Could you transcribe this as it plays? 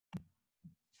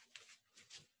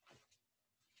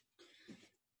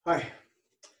Hi,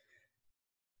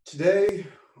 today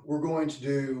we're going to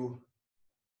do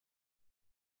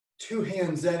two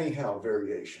hands anyhow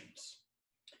variations.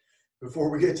 Before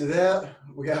we get to that,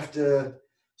 we have to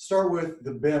start with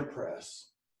the bent press.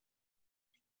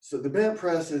 So the bent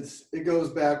press, it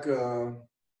goes back well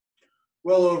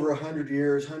over 100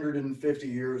 years, 150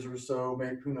 years or so,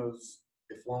 maybe who knows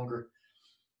if longer.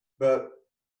 But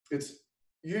it's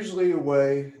usually a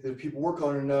way that people work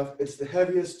on it enough. It's the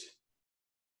heaviest.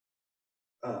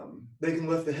 They can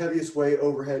lift the heaviest weight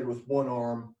overhead with one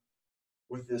arm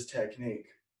with this technique.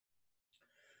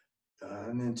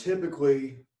 And then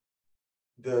typically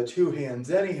the two hands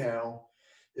anyhow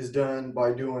is done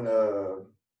by doing a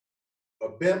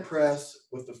bent press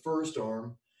with the first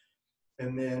arm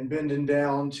and then bending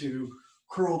down to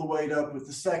curl the weight up with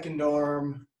the second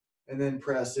arm and then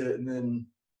press it. And then,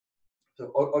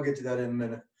 so I'll get to that in a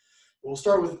minute. We'll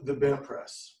start with the bent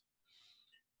press.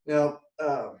 Now,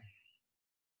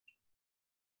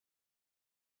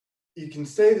 you can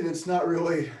say that it's not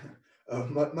really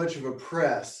much of a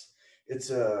press.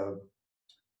 It's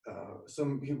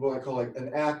some people I call like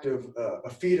an active, a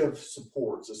feat of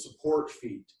supports, a support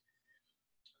feat.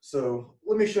 So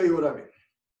let me show you what I mean.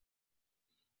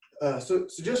 So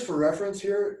just for reference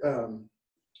here,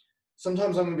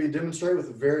 sometimes I'm going to be demonstrating with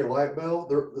a very light bell.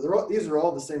 These are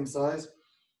all the same size.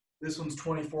 This one's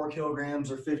 24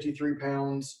 kilograms or 53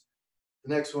 pounds.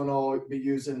 The next one I'll be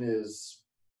using is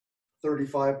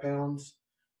 35 pounds,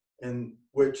 and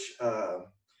which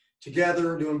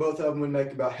together, doing both of them would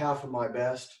make about half of my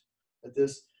best at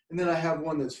this. And then I have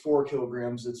one that's 4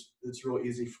 kilograms. It's real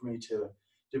easy for me to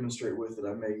demonstrate with that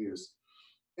I may use.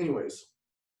 Anyways,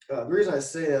 the reason I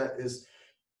say that is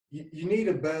you need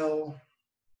a bell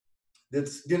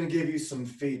that's going to give you some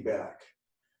feedback.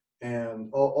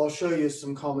 And I'll show you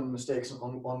some common mistakes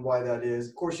on why that is.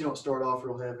 Of course, you don't start off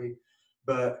real heavy,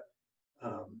 but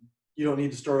you don't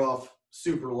need to start off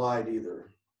super light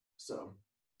either. So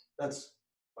that's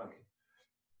what I mean.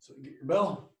 So get your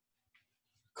bell,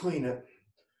 clean it.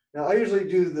 Now I usually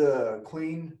do the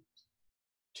clean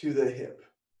to the hip.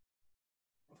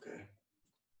 Okay,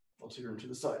 I'll take them to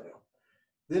the side now.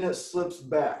 Then it slips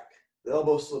back. The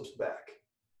elbow slips back.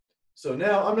 So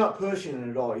now I'm not pushing it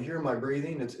at all. You hear my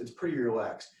breathing? It's pretty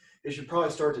relaxed. It should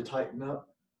probably start to tighten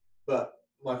up, but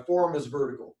my forearm is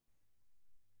vertical.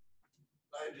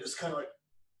 I just kind of like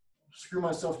screw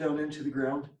myself down into the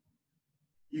ground.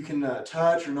 You can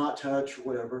touch or not touch or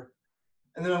whatever.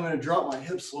 And then I'm going to drop my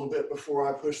hips a little bit before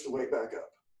I push the weight back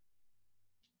up.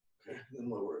 Okay, then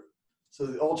lower it. So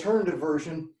the alternative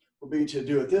version would be to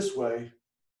do it this way.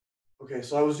 Okay,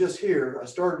 so I was just here. I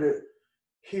started it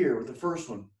here with the first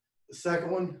one. The second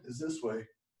one is this way.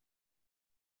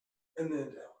 And then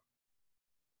down.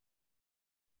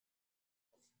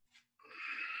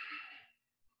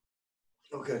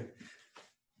 Okay.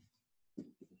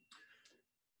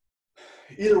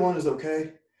 Either one is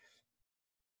okay.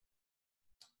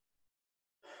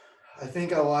 I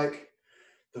think I like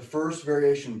the first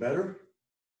variation better.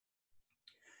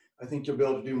 I think you'll be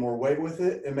able to do more weight with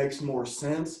it. It makes more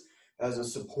sense as a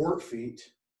support feat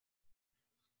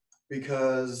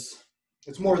because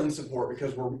it's more than support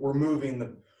because we're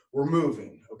moving,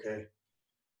 okay?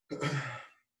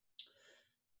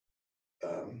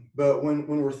 But when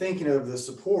we're thinking of the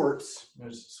supports,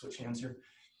 let's switch hands here.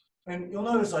 And you'll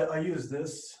notice I use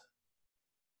this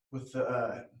with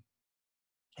the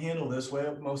handle this way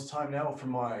most of the time now for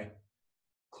my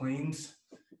cleans.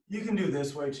 You can do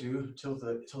this way too, tilt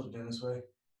it in this way.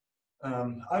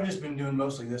 I've just been doing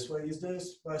mostly this way these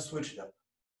days, but I switched it up.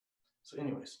 So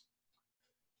anyways,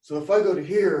 so if I go to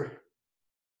here,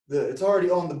 it's already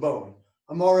on the bone.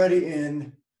 I'm already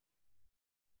in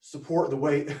support the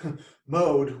weight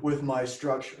mode with my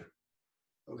structure.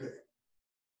 Okay.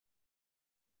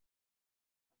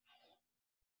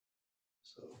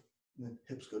 So then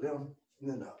hips go down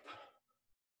and then up.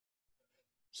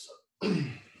 So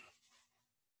I'm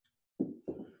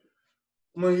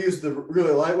going to use the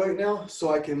really lightweight now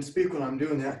so I can speak when I'm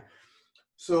doing that.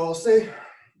 So I'll say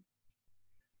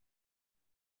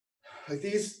like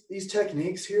these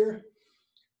techniques here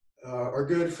are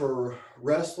good for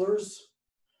wrestlers,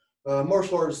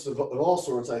 martial artists of all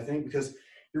sorts, I think, because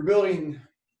you're building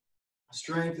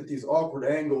strength at these awkward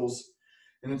angles,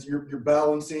 and you're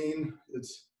balancing.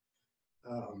 It's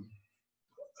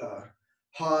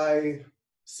high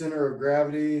center of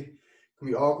gravity. Can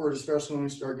be awkward, especially when we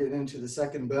start getting into the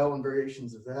second bell and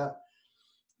variations of that.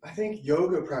 I think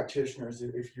yoga practitioners,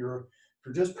 if you're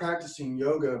just practicing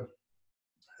yoga,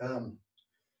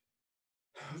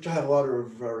 which I have a lot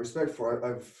of respect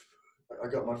for. I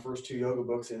got my first 2 yoga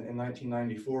books in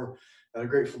 1994 at a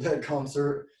Grateful Dead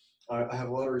concert. I have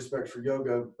a lot of respect for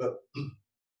yoga, but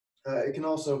it can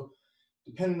also,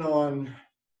 depending on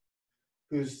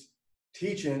who's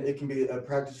teaching, it can be a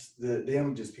practice that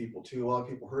damages people too. A lot of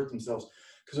people hurt themselves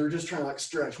because they're just trying to like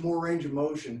stretch more range of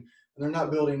motion, and they're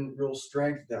not building real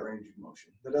strength at that range of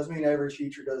motion. That doesn't mean every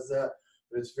teacher does that,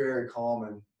 but it's very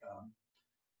common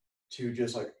to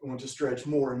just like want to stretch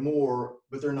more and more,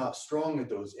 but they're not strong at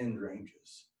those end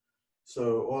ranges.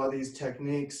 So a lot of these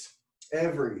techniques,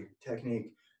 every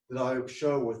technique that I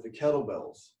show with the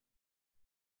kettlebells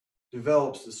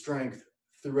develops the strength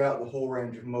throughout the whole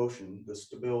range of motion, the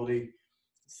stability,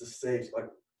 it's the safety. Like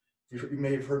you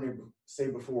may have heard me say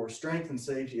before, strength and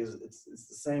safety it's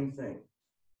the same thing.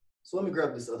 So let me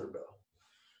grab this other bell.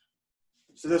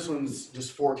 So this one's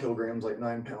just 4 kilograms, like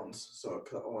 9 pounds. So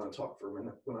I want to talk for a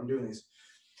minute when I'm doing these.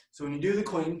 So when you do the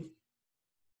clean,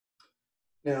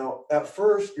 now at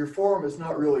first your forearm is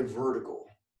not really vertical.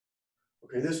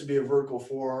 Okay, this would be a vertical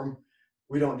forearm.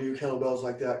 We don't do kettlebells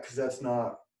like that because that's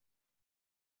not,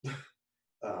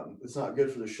 it's not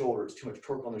good for the shoulder. It's too much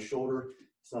torque on the shoulder.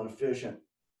 It's not efficient.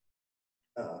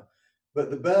 But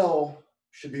the bell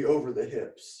should be over the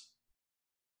hips.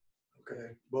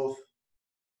 Okay, both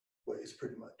ways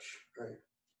pretty much, right?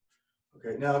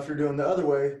 Okay, now if you're doing the other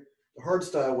way, the hard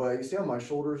style way, you see how my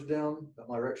shoulder's down,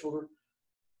 my right shoulder?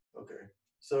 Okay,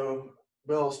 so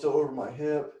bell is still over my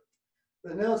hip,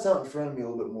 but now it's out in front of me a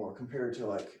little bit more compared to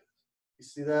like, you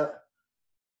see that?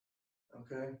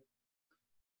 Okay,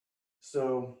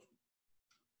 so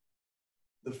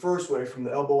the first way from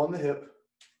the elbow on the hip,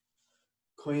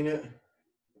 clean it.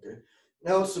 Okay,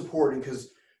 now it's supporting because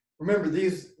remember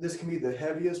this can be the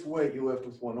heaviest weight you lift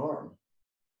with one arm.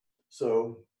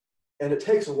 So, and it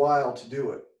takes a while to do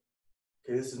it.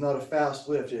 Okay, this is not a fast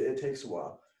lift, it takes a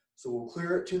while. So we'll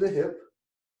clear it to the hip,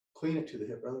 clean it to the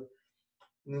hip rather,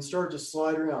 and then start to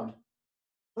slide around.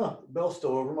 The bell's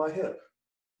still over my hip.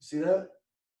 See that?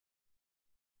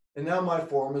 And now my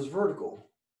forearm is vertical.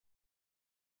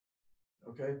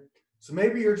 Okay, so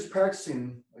maybe you're just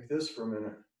practicing like this for a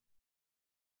minute.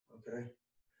 Okay.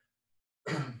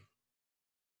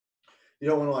 You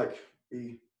don't want to like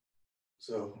be,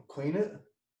 so clean it,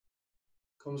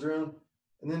 comes around,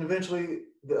 and then eventually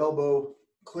the elbow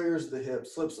clears the hip,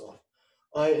 slips off.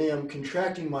 I am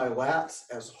contracting my lats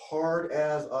as hard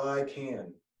as I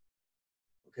can.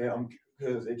 Okay,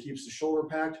 because it keeps the shoulder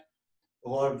packed. A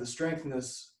lot of the strength in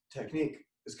this technique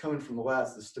is coming from the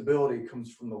lats. The stability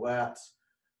comes from the lats.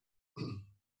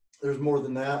 There's more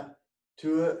than that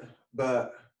to it,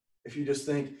 but if you just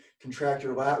think contract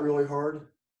your lat really hard,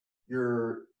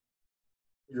 you're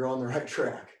on the right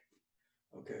track.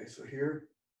 Okay, so here,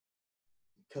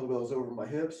 kettlebell is over my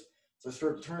hips. So I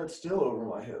start to turn it still over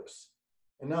my hips.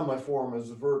 And now my forearm is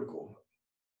vertical.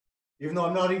 Even though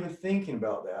I'm not even thinking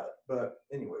about that. But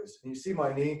anyways, and you see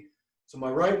my knee. So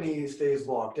my right knee stays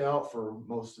locked out for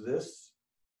most of this.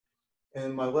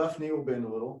 And my left knee will bend a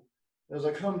little. As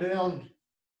I come down,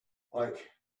 like,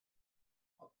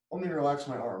 let me relax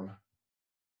my arm.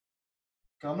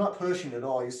 I'm not pushing at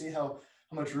all. You see how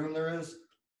much room there is?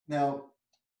 Now,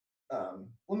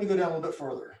 let me go down a little bit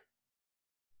further.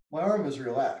 My arm is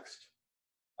relaxed.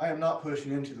 I am not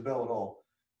pushing into the bell at all.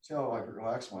 See how like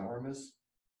relaxed my arm is?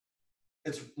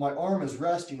 My arm is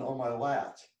resting on my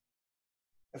lat.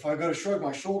 If I go to shrug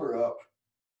my shoulder up,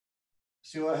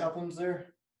 see what happens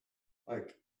there?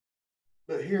 Like,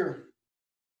 but here,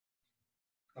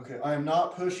 okay, I am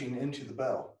not pushing into the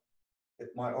bell.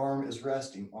 My arm is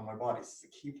resting on my body. It's the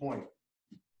key point.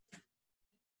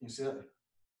 You see it?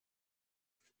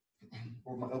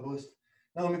 Where my elbow is?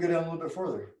 Now let me go down a little bit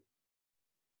further.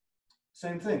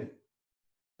 Same thing.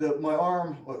 My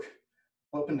arm, look,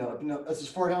 up and down, that's as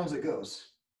far down as it goes.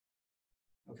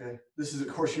 Okay, this is, of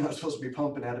course, you're not supposed to be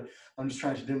pumping at it. I'm just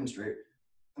trying to demonstrate.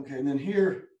 Okay, and then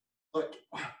here, like,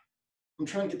 I'm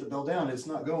trying to get the bell down, it's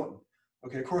not going.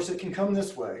 Okay, of course, it can come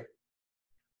this way.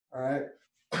 All right,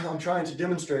 I'm trying to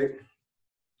demonstrate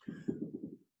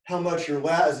how much your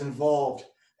lat is involved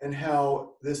and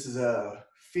how this is a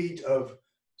feat of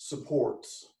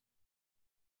supports.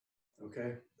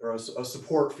 Okay, or a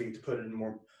support feat, to put it in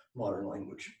more modern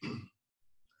language.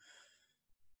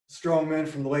 Strong men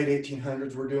from the late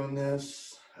 1800s were doing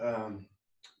this.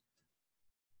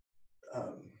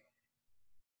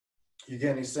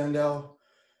 Evgeny Sandow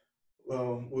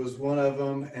was one of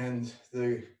them, and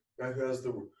the guy who has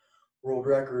the world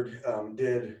record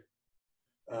did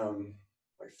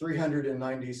like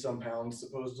 390 some pounds,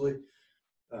 supposedly.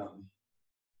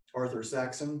 Arthur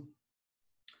Saxon.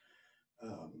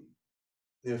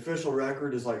 The official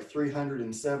record is like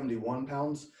 371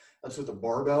 pounds. That's with a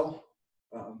barbell.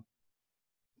 Um,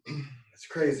 it's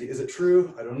crazy. Is it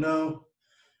true? I don't know.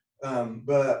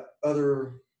 But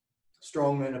other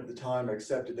strongmen of the time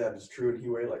accepted that as true, and he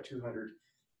weighed like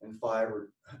 205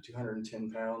 or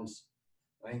 210 pounds.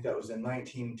 I think that was in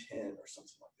 1910 or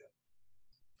something like that.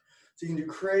 So you can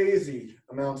do crazy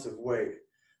amounts of weight.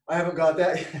 I haven't got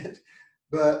that yet,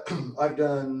 but I've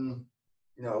done,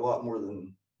 a lot more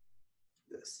than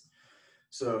this.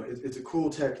 So it's a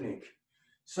cool technique.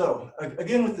 So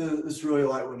again, with this really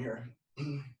light one here.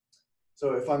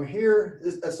 So if I'm here,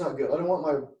 that's not good. I don't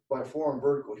want my forearm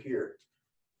vertical here.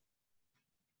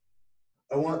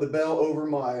 I want the bell over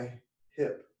my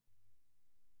hip.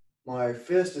 My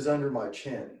fist is under my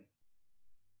chin.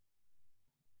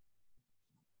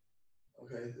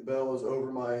 Okay, the bell is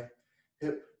over my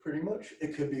hip pretty much.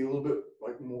 It could be a little bit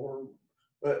like more,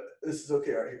 but this is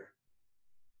okay right here.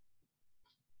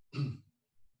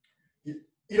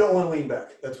 You don't want to lean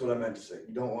back. That's what I meant to say.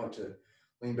 You don't want to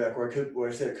lean back. Where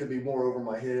I said it could be more over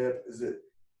my hip.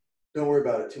 Don't worry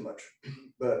about it too much,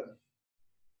 but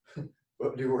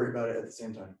do worry about it at the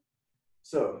same time.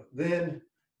 So then,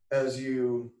 as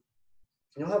you'll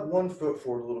have one foot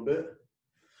forward a little bit.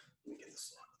 Let me get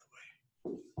this out of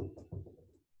the way.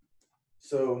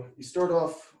 So you start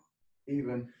off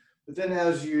even, but then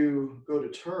as you go to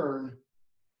turn,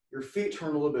 your feet turn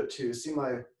a little bit too. See,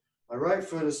 my right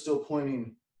foot is still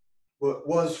pointing what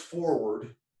was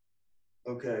forward,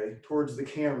 okay, towards the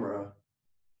camera.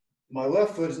 My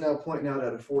left foot is now pointing out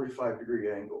at a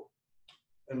 45-degree angle.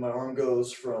 And my arm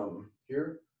goes from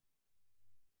here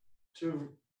to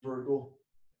vertical.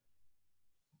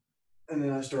 And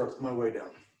then I start my way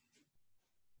down.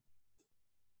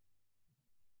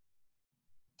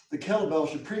 The kettlebell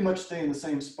should pretty much stay in the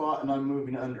same spot, and I'm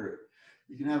moving under it.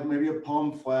 You can have maybe a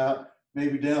palm flat,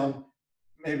 maybe down.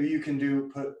 Maybe you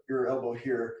can put your elbow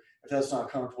here if that's not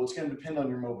comfortable. It's going to depend on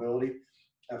your mobility.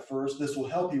 At first, this will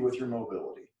help you with your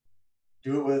mobility.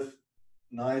 Do it with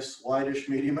nice, lightish,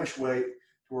 mediumish weight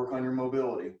to work on your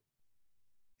mobility.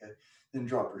 Okay. Then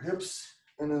drop your hips,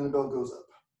 and then the bell goes up.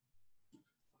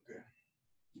 Okay.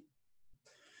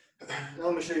 Now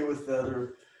let me show you with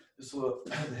this little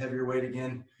heavier weight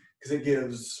again, because it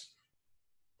gives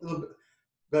a little bit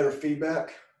better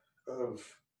feedback of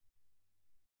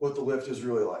what the lift is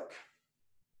really like.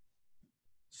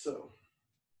 So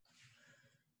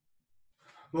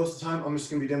most of the time, I'm just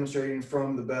going to be demonstrating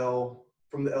from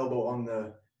the elbow on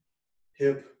the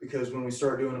hip, because when we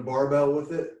start doing a barbell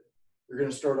with it, you're going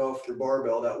to start off your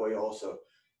barbell that way also.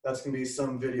 That's going to be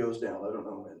some videos down. I don't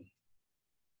know when.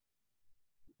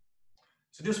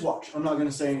 So just watch. I'm not going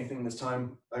to say anything this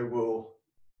time. I will.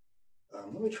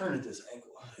 Let me turn at this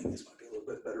angle. I think this might be a little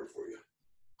bit better for you.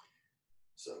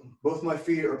 So both my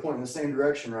feet are pointing in the same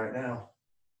direction right now.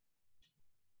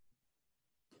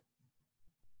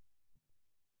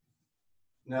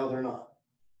 Now they're not.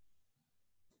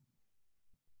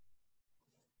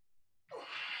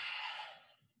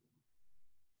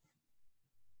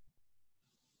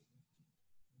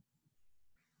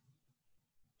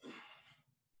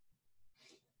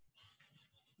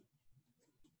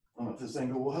 I don't know if this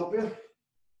angle will help you.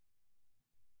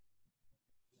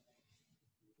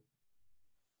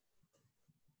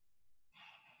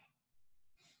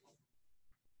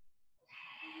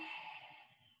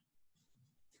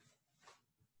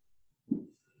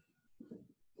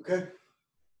 Okay.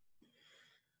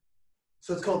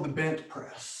 So it's called the bent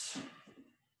press.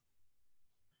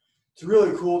 It's a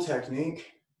really cool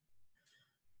technique.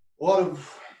 A lot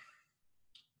of,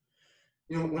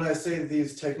 when I say that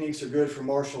these techniques are good for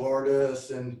martial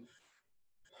artists and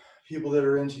people that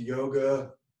are into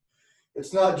yoga,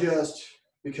 it's not just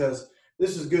because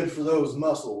this is good for those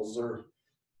muscles, or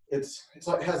it's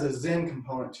like it has a Zen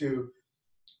component too,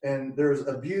 and there's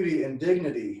a beauty and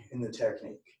dignity in the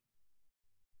technique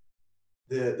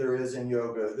that there is in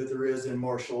yoga, that there is in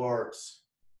martial arts.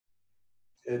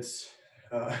 It's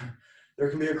there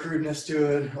can be a crudeness to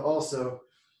it also,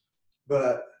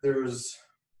 but there's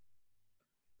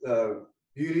the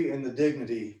beauty and the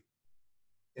dignity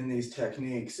in these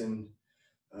techniques, and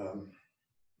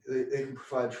they can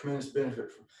provide tremendous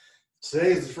benefit.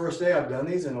 Today is the first day I've done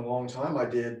these in a long time. I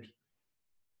did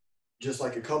just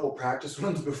like a couple practice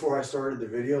ones before I started the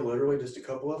video, literally just a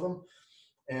couple of them.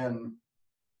 And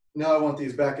now I want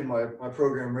these back in my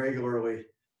program regularly.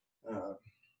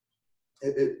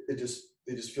 It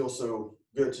just feels so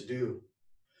good to do.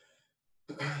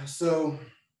 So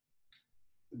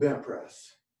the bent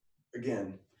press,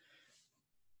 again,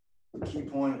 key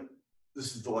point,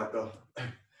 this is the light bell.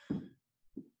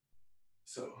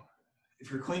 So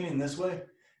if you're cleaning this way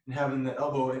and having the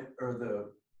elbow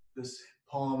or this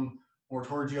palm more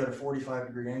towards you at a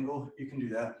 45-degree angle, you can do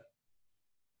that.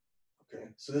 Okay,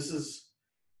 so this is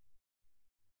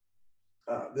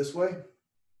this way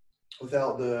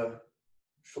without the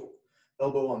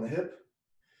elbow on the hip.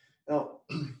 Now,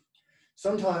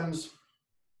 sometimes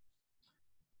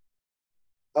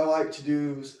I like to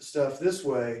do stuff this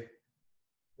way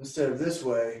instead of this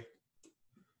way,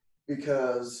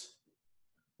 because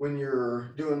when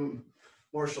you're doing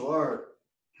martial art,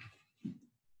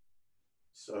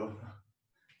 so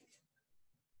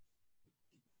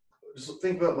just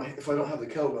think about if I don't have the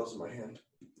kettlebells in my hand.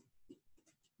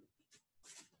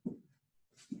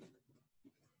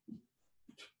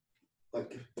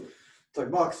 It's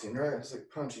like boxing, right? It's like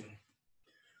punching.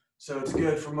 So it's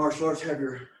good for martial arts to have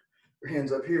your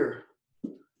hands up here.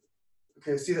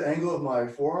 Okay, see the angle of my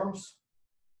forearms?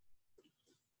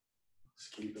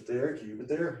 Just keep it there, keep it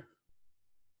there.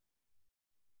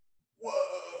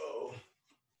 Whoa!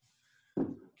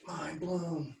 Mind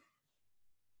blown.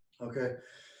 Okay,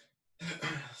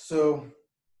 so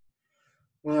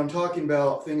when I'm talking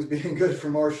about things being good for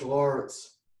martial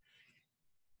arts,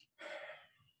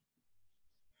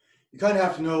 you kind of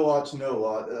have to know a lot to know a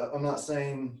lot. I'm not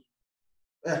saying,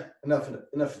 enough of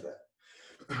that.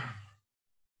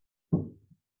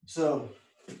 So,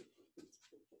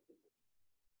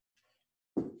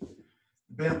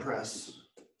 bent press.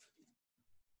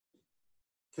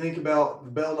 Think about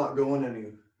the bell not going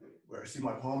anywhere. See,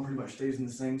 my palm pretty much stays in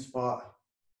the same spot.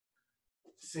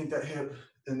 Sink that hip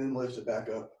and then lift it back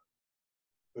up.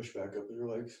 Push back up with your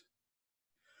legs.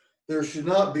 There should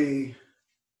not be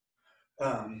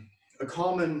a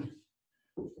common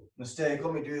mistake.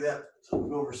 Let me do that. So we'll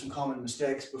go over some common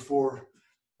mistakes before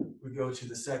we go to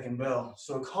the second bell.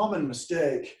 So a common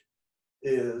mistake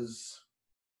is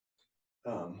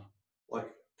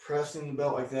like pressing the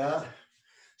belt like that.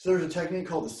 So there's a technique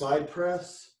called the side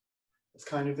press. That's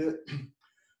kind of it.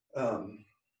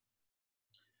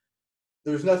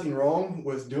 There's nothing wrong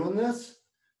with doing this.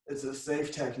 It's a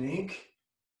safe technique,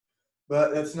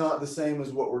 but it's not the same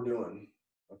as what we're doing.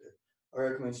 Okay, I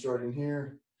recommend starting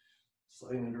here,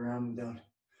 sliding it around and down.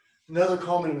 Another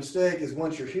common mistake is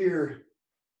once you're here,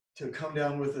 to come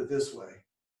down with it this way.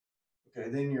 Okay,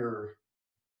 then you're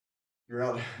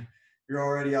out. You're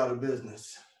already out of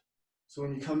business. So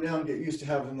when you come down, get used to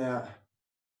having that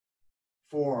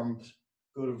form,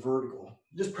 go to vertical.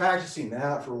 Just practicing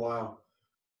that for a while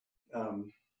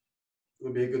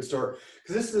would be a good start,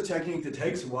 because this is a technique that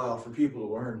takes a while for people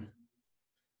to learn,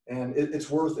 and it's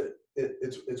worth it.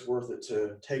 It's worth it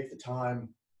to take the time.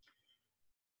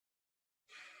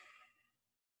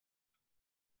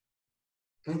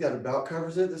 I think that about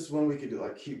covers it. This is one we could do,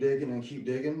 like keep digging and keep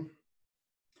digging,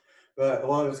 but a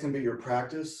lot of it's going to be your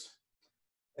practice.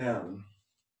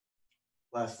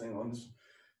 Last thing on this,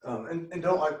 and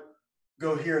don't like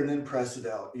go here and then press it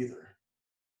out either.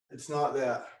 It's not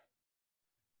that.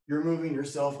 You're moving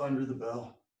yourself under the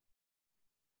bell.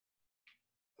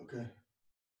 Okay.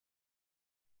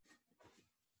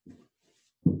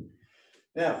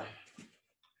 Now,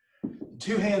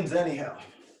 two hands anyhow.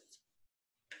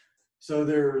 So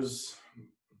there's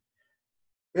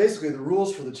basically the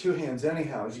rules for the two hands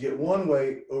anyhow is you get one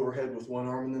weight overhead with one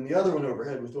arm and then the other one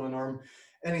overhead with one arm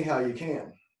anyhow you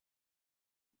can.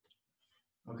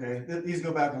 Okay, these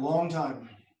go back a long time.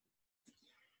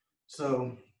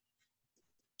 So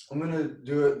I'm going to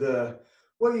do it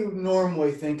what you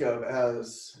normally think of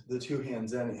as the two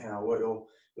hands anyhow, what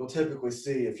you'll typically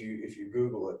see if you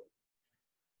Google it.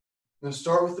 I'm going to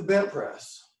start with the bent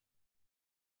press.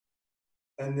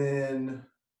 And then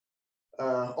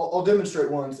I'll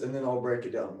demonstrate once and then I'll break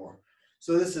it down more.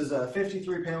 So this is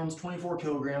 53 pounds, 24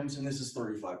 kilograms, and this is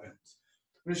 35 pounds.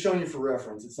 I'm just showing you for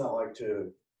reference. It's not like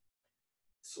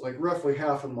it's like roughly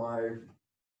half of my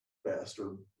best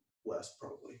or less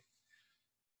probably.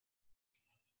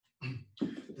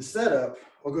 The setup,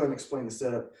 I'll go ahead and explain the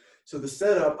setup. So the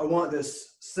setup, I want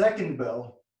this second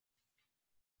bell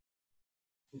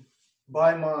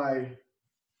by my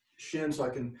shin so I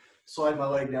can slide my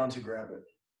leg down to grab it.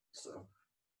 So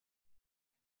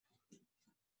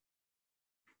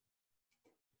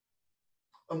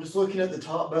I'm just looking at the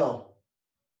top bell.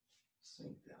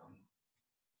 Sink down.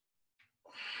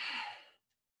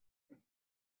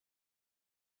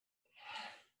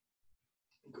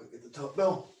 Go get the top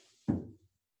bell.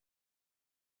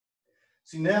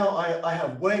 See, now I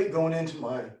have weight going into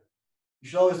you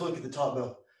should always look at the top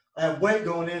bell. I have weight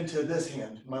going into this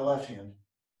hand, my left hand.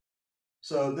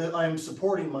 So that I'm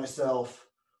supporting myself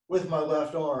with my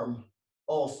left arm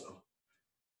also.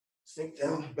 Sink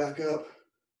down, back up,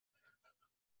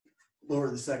 lower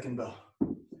the second bell.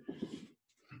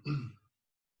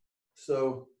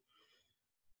 So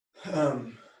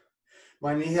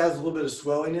My knee has a little bit of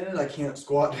swelling in it. I can't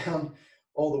squat down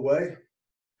all the way,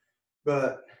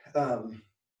 but let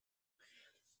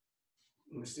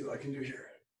me see what I can do here.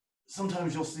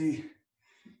 Sometimes you'll see,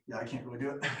 yeah, I can't really do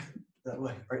it that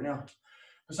way right now.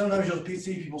 But sometimes you'll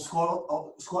see people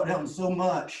squat down so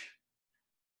much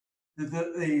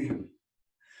that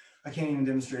I can't even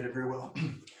demonstrate it very well.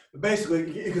 But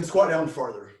basically, you can squat down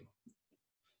farther.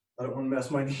 I don't want to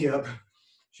mess my knee up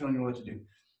showing you what to do.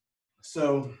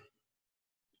 So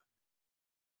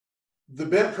the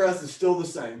bent press is still the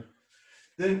same.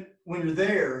 Then when you're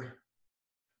there,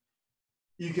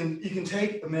 you can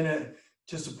take a minute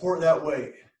to support that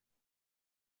weight.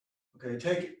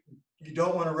 Okay, you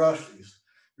don't want to rush these.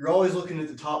 You're always looking at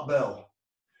the top bell.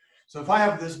 So if I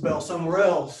have this bell somewhere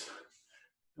else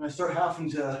and I start having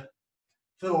to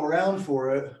fiddle around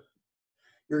for it,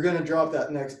 you're going to drop that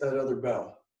other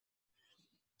bell.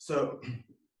 So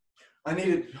I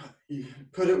need to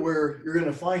put it where you're going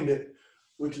to find it,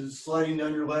 which is sliding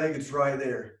down your leg. It's right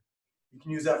there. You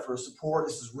can use that for support.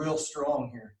 This is real strong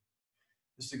here.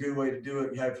 This is a good way to do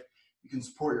it. You can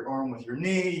support your arm with your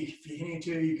knee if you need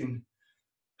to. You can.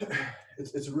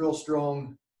 It's a real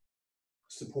strong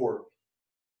support.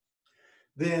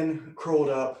 Then curl it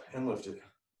up and lift it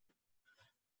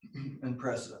and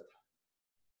press it up.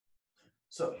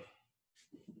 So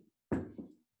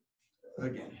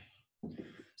again,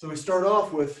 so we start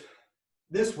off with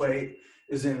this weight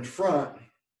is in front,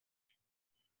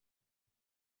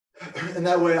 and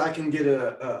that way I can get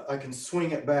I can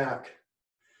swing it back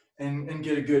and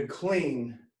get a good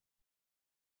clean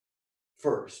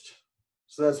first.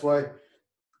 So that's why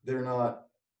they're not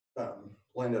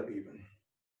lined up even.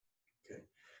 Okay,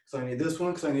 so I need this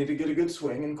one because I need to get a good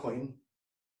swing and clean.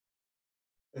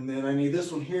 And then I need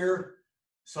this one here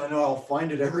so I know I'll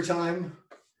find it every time.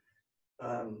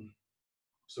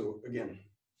 So again.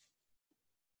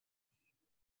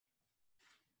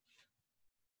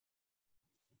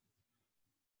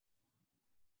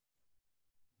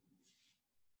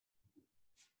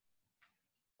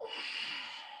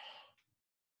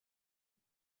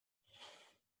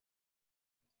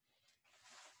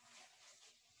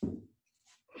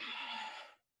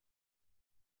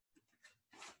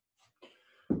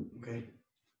 Okay.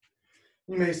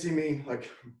 You may see me like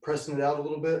pressing it out a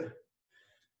little bit.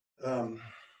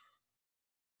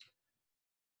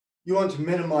 You want to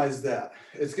minimize that.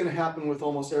 It's going to happen with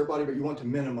almost everybody, but you want to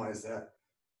minimize that.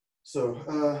 So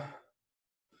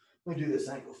let me do this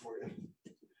angle for you.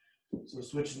 So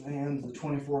switching the hands, the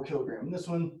 24 kilogram. This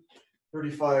one,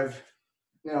 35.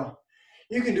 Now,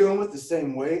 you can do them with the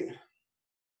same weight.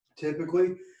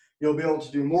 Typically, you'll be able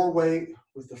to do more weight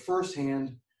with the first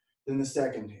hand than the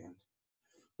second hand.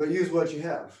 But use what you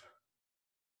have.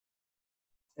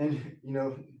 And, you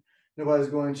know, nobody's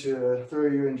going to throw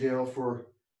you in jail for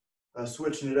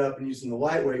switching it up and using the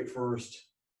lightweight first.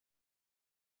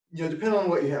 You know, depending on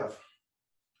what you have.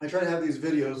 I try to have these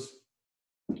videos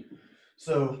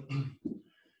so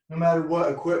no matter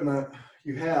what equipment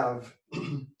you have,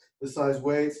 the size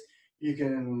weights, you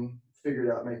can figure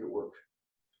it out, make it work.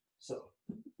 So.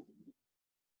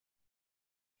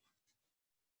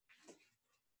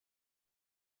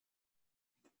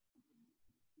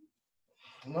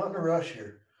 I'm not in a rush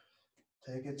here.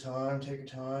 Take your time,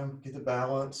 get the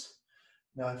balance.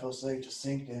 Now I feel safe to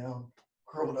sink down,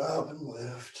 curl it up and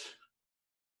lift.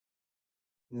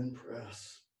 And then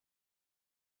press.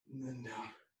 And then down.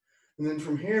 And then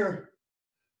from here,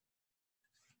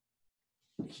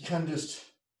 you kind of just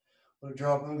let it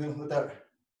drop. I'm going to let that,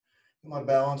 get my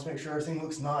balance, make sure everything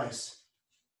looks nice.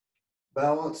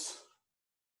 Balance.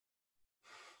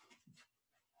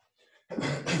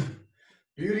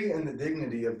 Beauty and the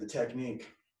dignity of the technique.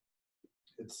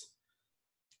 It's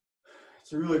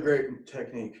a really great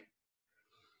technique.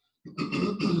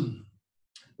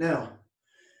 Now,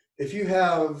 if you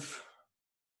have,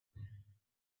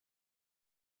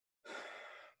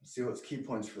 let's see what's key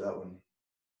points for that one.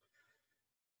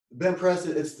 The bent press,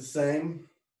 it's the same.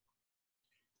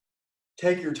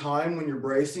 Take your time when you're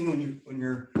bracing, when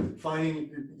you're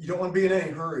finding, you don't want to be in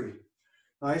any hurry.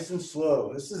 Nice and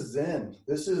slow. This is Zen.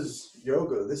 This is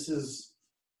yoga. This is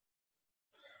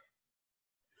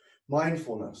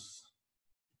mindfulness.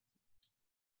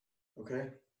 Okay?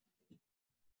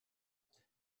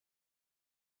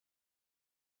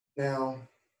 Now,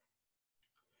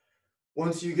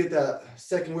 once you get that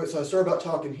second weight, so I started out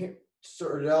talking here,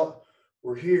 started out,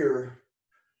 we're here.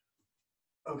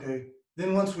 Okay,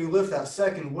 then once we lift that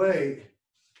second weight,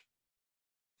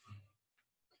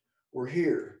 we're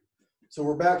here. So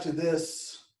we're back to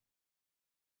this.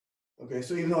 Okay,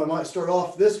 so even though I might start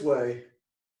off this way,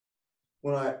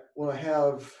 when I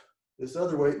have this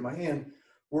other weight in my hand,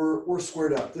 we're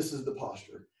squared up. This is the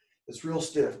posture. It's real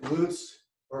stiff. Glutes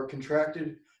are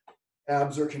contracted,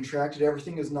 abs are contracted,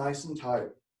 everything is nice and tight.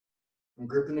 I'm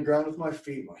gripping the ground with my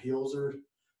feet. My heels are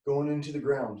going into the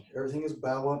ground. Everything is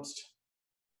balanced.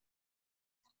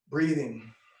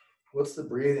 Breathing. What's the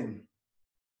breathing?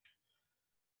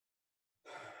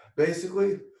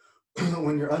 Basically,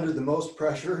 when you're under the most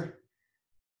pressure,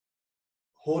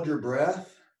 hold your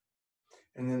breath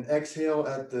and then exhale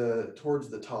towards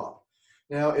the top.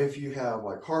 Now, if you have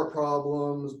like heart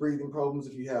problems, breathing problems,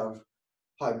 if you have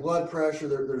high blood pressure,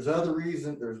 there's other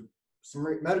reasons, there's some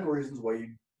medical reasons why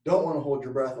you don't want to hold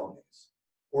your breath on these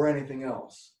or anything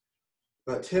else.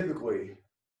 But typically,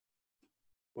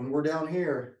 when we're down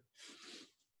here,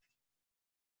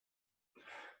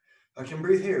 I can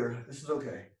breathe here. This is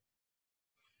okay.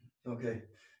 Okay.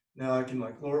 Now I can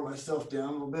like lower myself down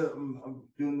a little bit. I'm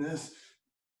doing this.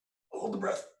 Hold the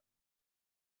breath.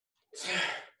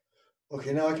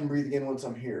 Okay, now I can breathe again once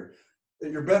I'm here.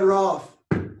 You're better off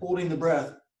holding the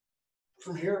breath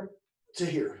from here to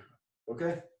here,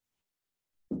 okay?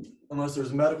 Unless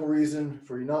there's a medical reason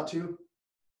for you not to.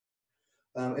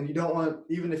 And you don't want,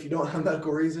 even if you don't have a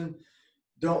medical reason,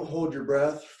 don't hold your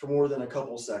breath for more than a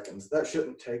couple seconds. That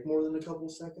shouldn't take more than a couple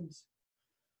seconds,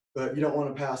 but you don't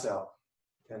want to pass out.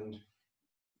 And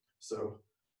so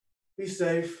be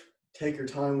safe, take your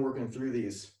time working through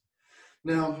these.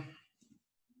 Now,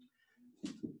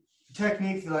 the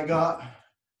technique that I got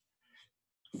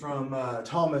from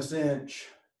Thomas Inch,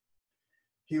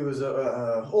 he was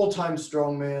a old-time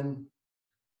strongman.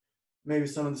 Maybe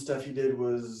some of the stuff he did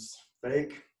was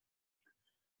fake,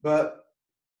 but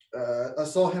I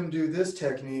saw him do this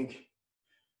technique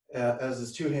as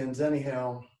his two hands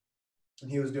anyhow. And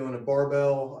he was doing a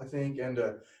barbell, I think, and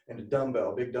a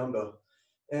dumbbell, big dumbbell.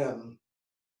 And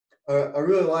I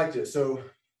really liked it. So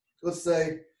let's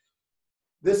say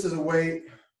this is a weight,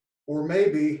 or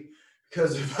maybe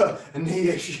because of a knee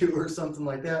issue or something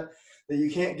like that, that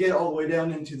you can't get all the way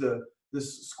down into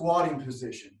this squatting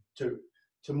position to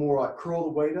more like curl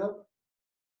the weight up.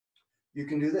 You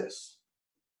can do this.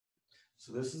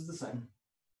 So this is the same.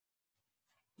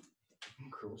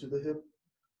 Curl to the hip,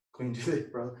 clean to the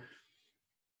hip, brother.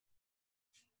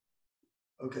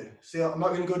 Okay, see, I'm not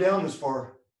going to go down this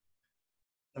far.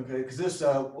 Okay, because this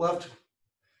left,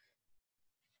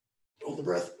 hold the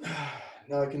breath.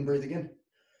 Now I can breathe again.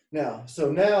 Now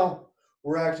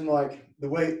we're acting like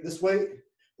this weight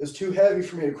is too heavy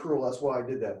for me to curl. That's why I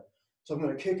did that. So I'm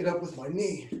going to kick it up with my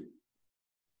knee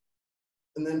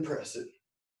and then press it.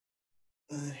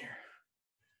 And then here,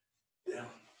 down,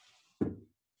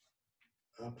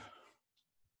 up,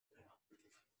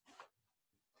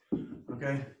 down.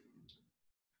 Okay.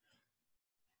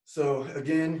 So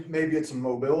again, maybe it's a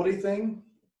mobility thing,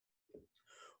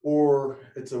 or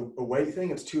it's a weight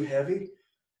thing. It's too heavy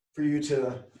for you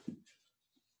to,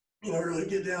 really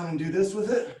get down and do this with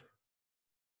it.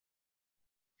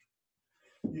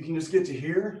 You can just get to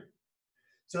here.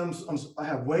 So I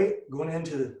have weight going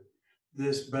into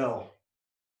this bell.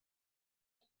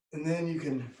 And then you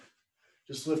can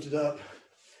just lift it up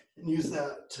and use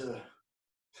that to,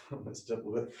 messed up a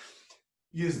little bit,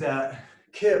 use that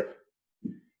kip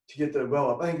to get the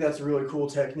bell up. I think that's a really cool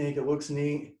technique. It looks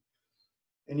neat.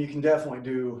 And you can definitely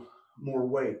do more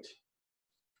weight.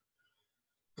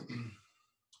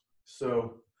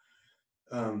 So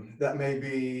that may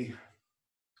be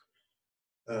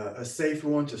a safer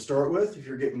one to start with if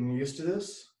you're getting used to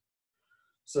this.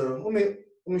 So let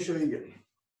me show you again.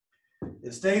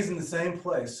 It stays in the same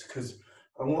place because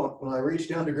when I reach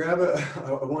down to grab it,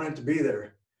 I want it to be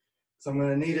there. So I'm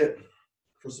going to need it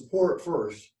for support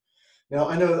first. Now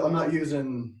I know I'm not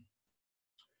using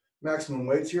maximum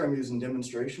weights here. I'm using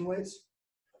demonstration weights.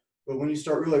 But when you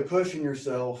start really pushing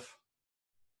yourself,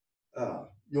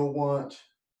 you'll want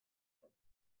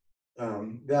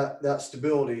that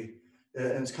stability.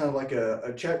 And it's kind of like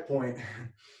a checkpoint.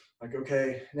 Like,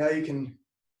 okay, now you can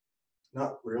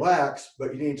not relax,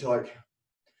 but you need to like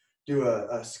do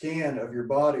a scan of your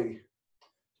body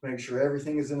to make sure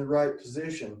everything is in the right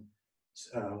position.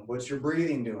 What's your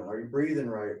breathing doing? Are you breathing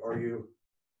right? Are your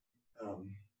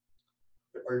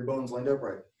bones lined up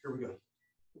right? Here we go.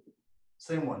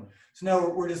 Same one. So now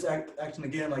we're just acting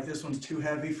again like this one's too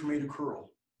heavy for me to curl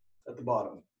at the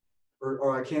bottom,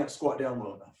 or I can't squat down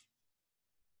low enough.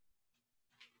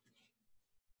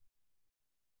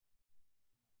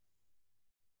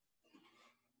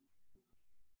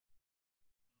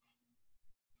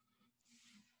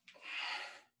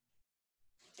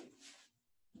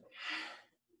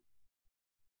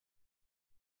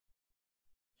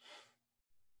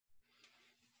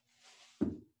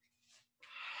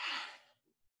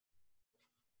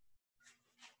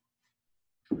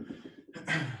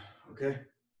 okay?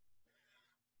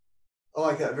 I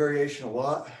like that variation a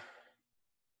lot.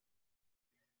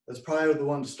 That's probably the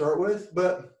one to start with,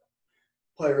 but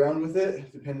play around with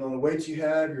it, depending on the weights you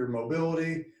have, your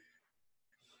mobility,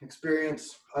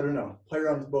 experience. I don't know. Play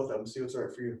around with both of them, see what's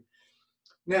right for you.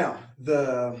 Now,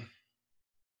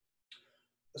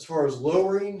 as far as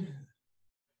lowering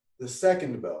the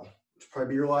second bell, which will probably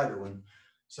be your lighter one.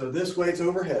 So this weight's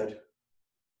overhead.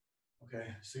 Okay,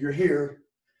 so you're here,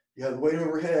 you have the weight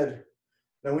overhead.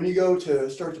 Now when you go to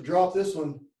start to drop this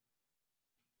one,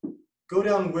 go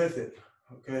down with it,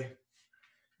 okay?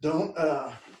 Don't,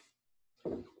 grab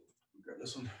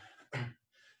this one.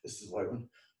 This is a light one.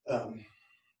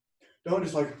 Don't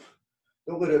just like,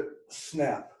 don't let it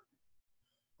snap.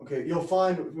 Okay, you'll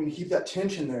find when you keep that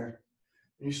tension there,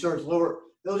 and you start to lower,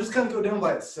 it'll just kind of go down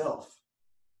by itself.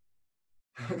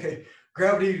 Okay,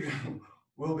 gravity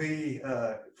will be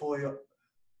fully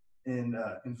in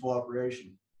full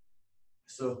operation.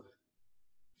 So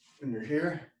when you're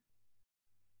here,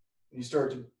 and you start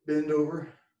to bend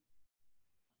over,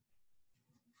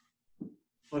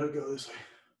 let it go this way.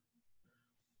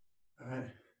 All right.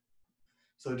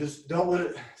 So just don't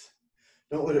let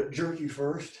it jerk you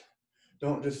first.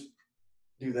 Don't just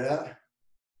do that.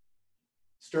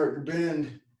 Start your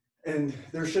bend, and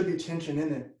there should be tension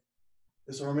in it,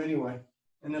 this arm anyway,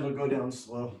 and it'll go down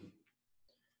slow.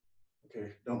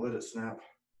 Okay, don't let it snap.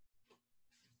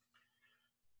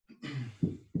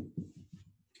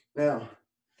 Now,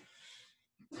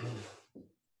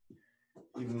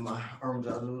 even my arms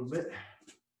out a little bit.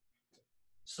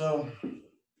 So,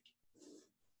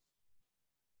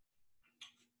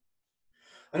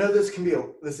 I know this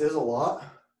is a lot.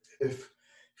 If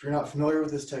you're not familiar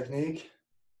with this technique,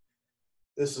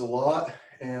 this is a lot,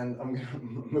 and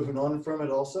I'm moving on from it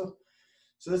also.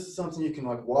 So this is something you can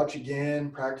like watch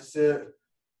again, practice it,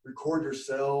 record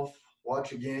yourself,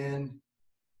 watch again,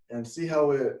 and see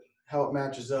how it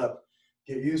matches up.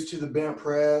 Get used to the bent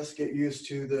press. Get used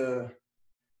to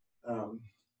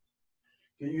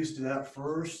that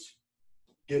first.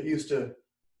 Get used to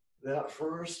that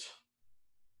first.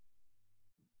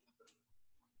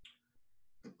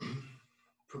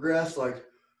 Progress like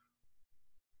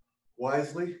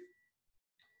wisely,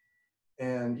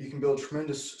 and you can build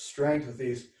tremendous strength with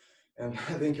these. And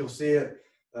I think you'll see it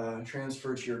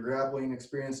transfer to your grappling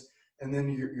experience, and then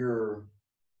your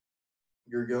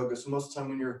yoga. So most of the time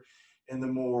when you're in the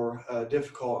more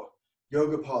difficult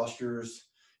yoga postures,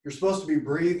 you're supposed to be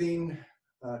breathing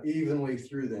evenly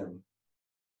through them.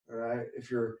 All right. If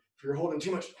you're holding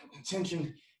too much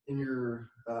tension in your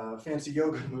fancy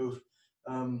yoga move,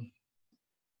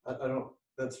 I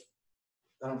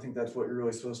don't think that's what you're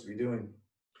really supposed to be doing.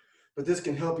 But this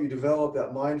can help you develop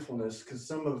that mindfulness, because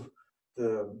some of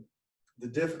the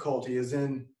difficulty is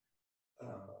in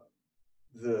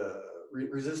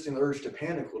resisting the urge to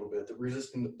panic a little bit,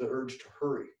 resisting the urge to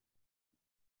hurry.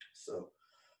 So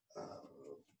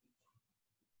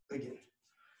again,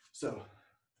 so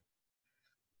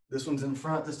this one's in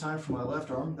front this time for my left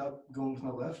arm, going with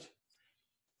my left.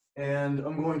 And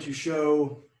I'm going to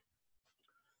show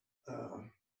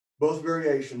both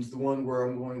variations. The one where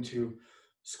I'm going to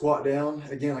squat down.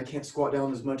 Again, I can't squat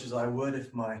down as much as I would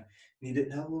if my knee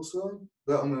didn't have a little swelling,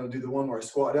 but I'm going to do the one where I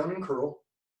squat down and curl.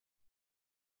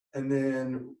 And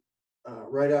then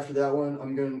right after that one,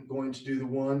 I'm going to do the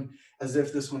one as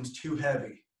if this one's too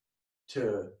heavy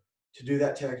to do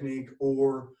that technique,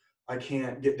 or I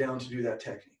can't get down to do that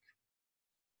technique.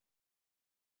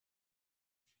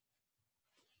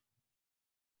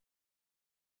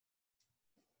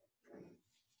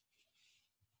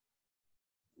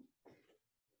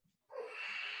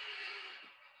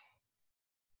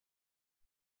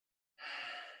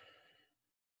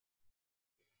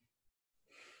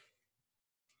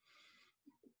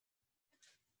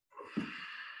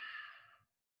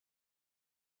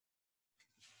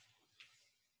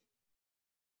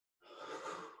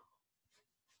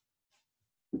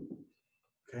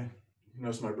 Okay,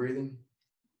 notice my breathing.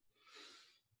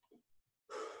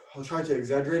 I'll try to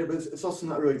exaggerate it, but it's also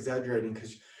not really exaggerating,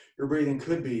 because your breathing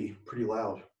could be pretty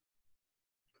loud.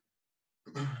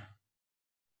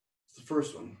 It's the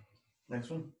first one. Next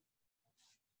one.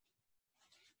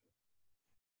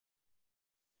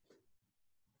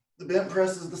 The bent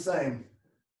press is the same.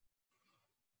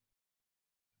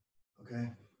 Okay.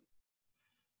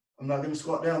 I'm not going to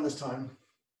squat down this time.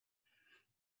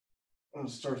 I'm going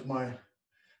to start to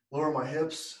lower my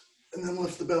hips and then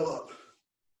lift the bell up.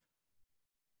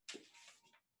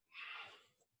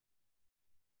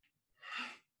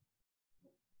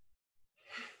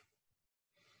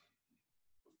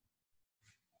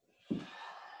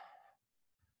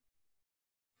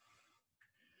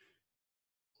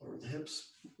 the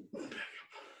hips.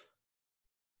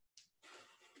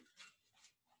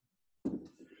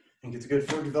 And it's good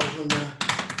for developing the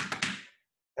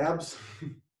abs.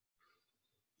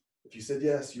 If you said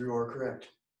yes, you are correct.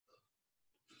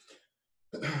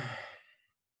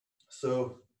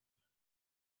 So,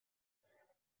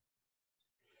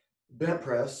 bent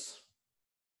press.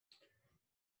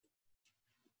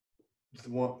 The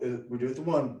one, we do it the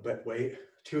one weight,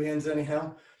 2 hands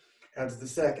anyhow, adds the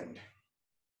second.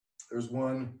 There's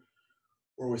one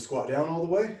where we squat down all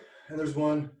the way, and there's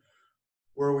one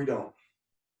where we don't.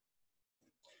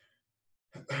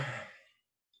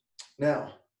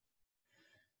 Now,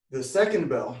 the second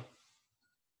bell,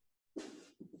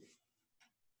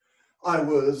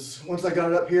 once I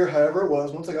got it up here, however it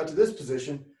was, once I got to this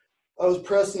position, I was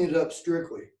pressing it up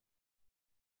strictly.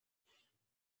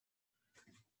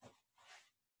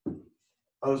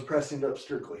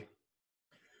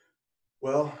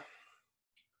 Well,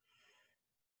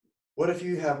 what if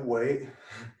you have a weight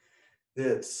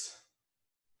it's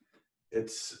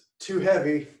too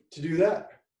heavy to do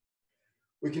that?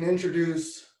 We can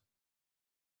introduce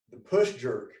the push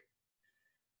jerk.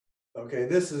 Okay,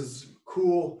 this is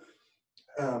cool.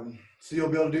 So you'll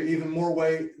be able to do even more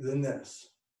weight than this.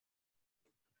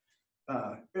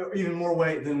 Even more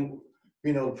weight than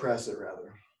being able to press it,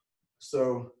 rather.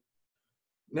 So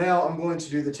now I'm going to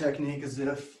do the technique as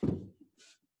if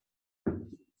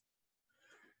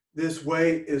this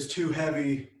weight is too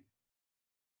heavy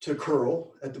to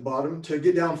curl at the bottom, to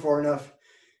get down far enough.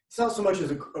 It's not so much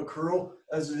as a curl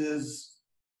as it is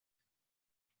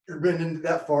you're bending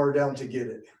that far down to get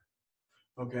it.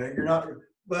 Okay, you're not,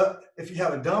 but if you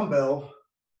have a dumbbell,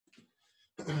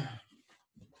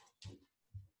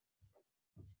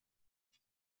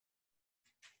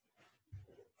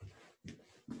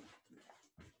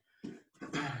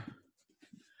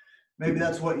 maybe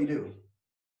that's what you do.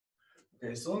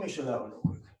 Okay, so let me show that one real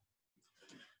quick.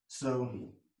 So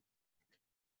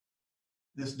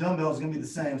this dumbbell is going to be the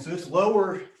same. So it's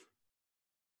lower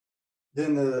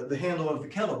than the handle of the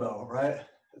kettlebell, right?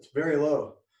 It's very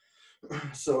low.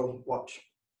 So watch.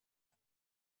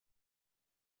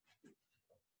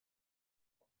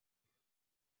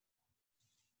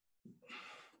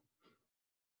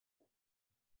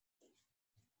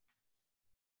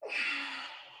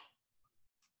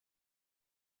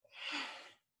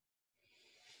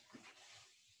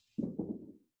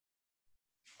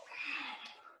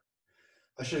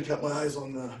 I should have kept my eyes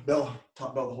on the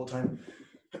top bell the whole time.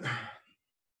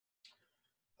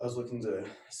 I was looking to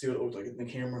see what it looked like in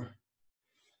the camera.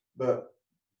 But,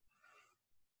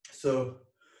 so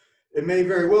it may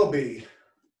very well be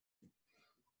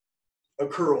a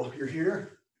curl. You're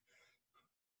here,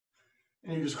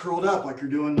 and you just curled up like you're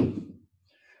doing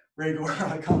regular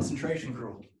concentration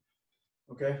curl.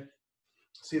 Okay?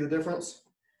 See the difference?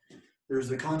 There's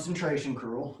the concentration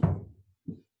curl.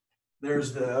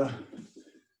 There's the,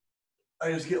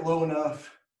 I just get low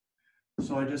enough,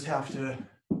 so I just have to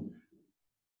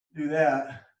do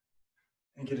that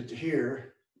and get it to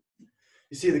here.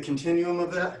 You see the continuum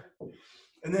of that?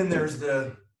 And then there's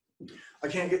the, I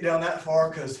can't get down that far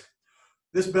because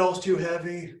this bell's too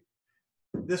heavy,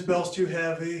 this bell's too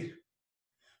heavy,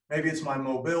 maybe it's my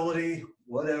mobility,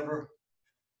 whatever.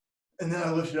 And then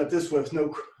I lift it up this way with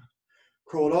no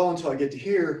curl at all until I get to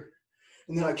here,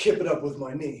 and then I kip it up with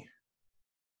my knee.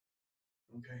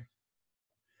 Okay.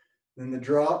 Then the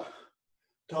drop,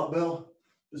 top bell,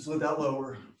 just let that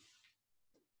lower.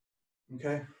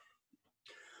 Okay.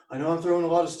 I know I'm throwing a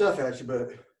lot of stuff at you,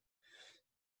 but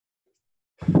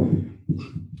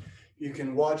you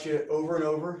can watch it over and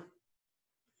over,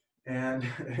 and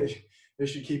it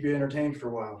should keep you entertained for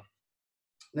a while.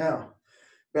 Now,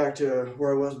 back to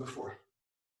where I was before.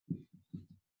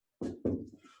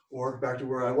 Or back to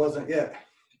where I wasn't yet,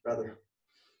 rather.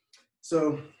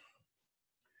 So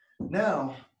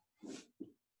now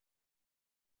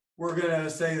we're gonna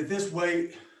say that this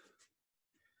weight,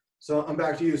 so I'm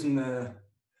back to using the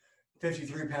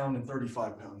 53 pound and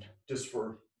 35 pound, just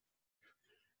for,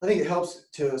 I think it helps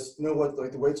to know what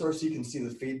like the weights are so you can see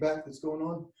the feedback that's going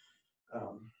on.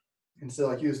 Instead of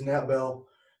like using that bell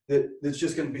that's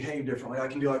just gonna behave differently. I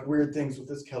can do like weird things with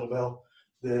this kettlebell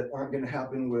that aren't gonna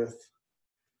happen with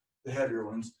the heavier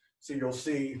ones. So you'll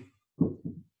see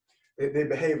they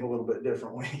behave a little bit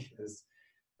differently.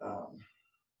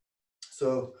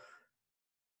 So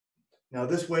now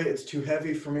this weight, it's too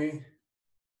heavy for me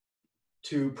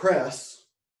to press.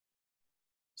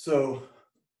 So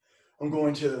I'm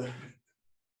going to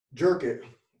jerk it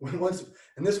once,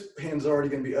 and this hand's already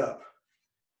going to be up.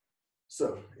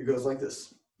 So it goes like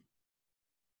this.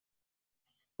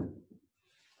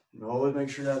 And always make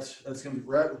sure that's gonna be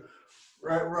right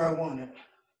where I want it.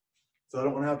 So I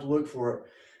don't want to have to look for it,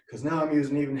 because now I'm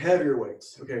using even heavier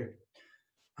weights. Okay,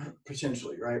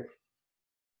 potentially, right?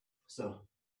 So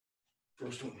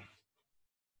first one.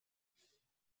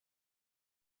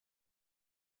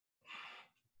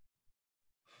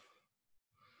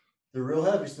 They're real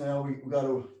heavy, so now we got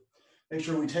to make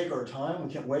sure we take our time.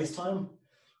 We can't waste time,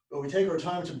 but we take our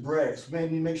time to break. So we need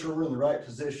to make sure we're in the right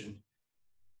position.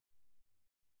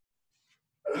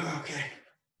 Okay.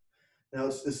 Now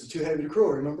this is too heavy to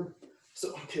curl, remember?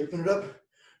 So okay, open it up,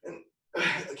 and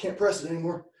I can't press it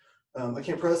anymore. I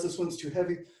can't press this one, it's too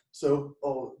heavy. So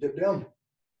I'll dip down.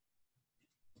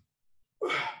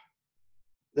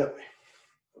 That way.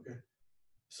 Okay.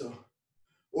 So,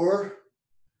 or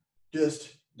just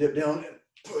dip down and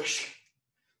push.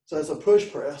 So that's a push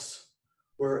press,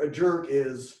 where a jerk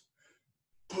is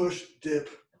push, dip,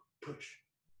 push.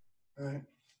 All right.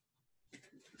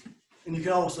 And you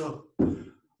can also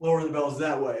lower the bells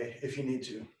that way if you need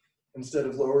to, instead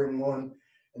of lowering one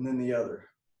and then the other.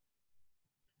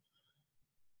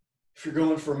 If you're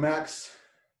going for max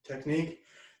technique,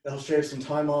 that'll shave some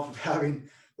time off of having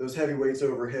those heavy weights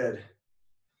overhead.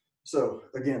 So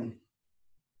again,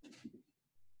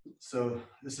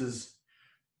 this is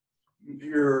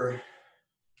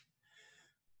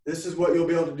what you'll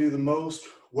be able to do the most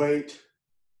weight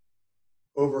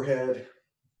overhead.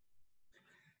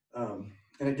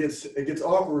 And it gets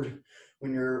awkward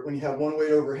when you have one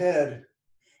weight overhead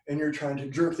and you're trying to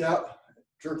jerk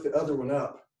the other one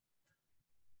up.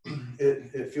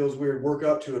 It feels weird. Work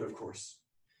up to it, of course.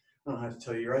 I don't have to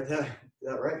tell you, right?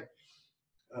 That right?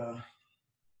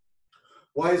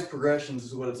 Wise progressions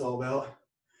is what it's all about.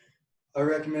 I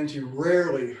recommend to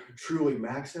rarely truly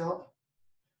max out.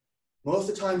 Most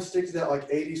of the time, stick to that like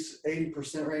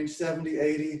 80% range, 70,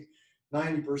 80,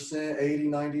 90%, 80,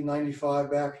 90, 95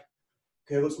 back.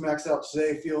 Okay, let's max out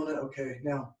today, feeling it. Okay,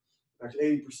 now back to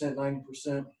 80%,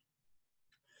 90%.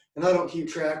 And I don't keep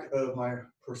track of my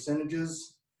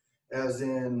percentages, as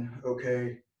in,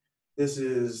 okay, this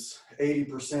is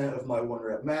 80% of my 1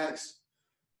 rep max.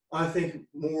 I think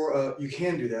more, you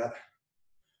can do that.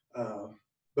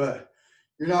 But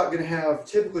you're not gonna have,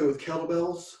 typically with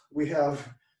kettlebells, we have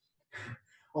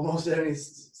almost any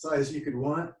size you could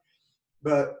want,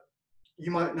 but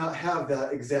you might not have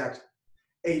that exact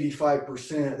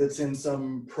 85% that's in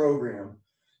some program.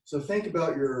 So think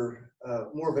about your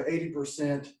more of an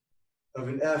 80% of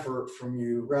an effort from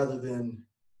you rather than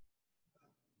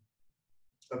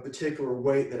a particular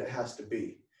weight that it has to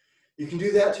be. You can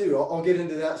do that too. I'll get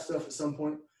into that stuff at some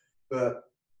point, but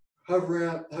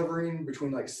hovering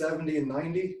between like 70 and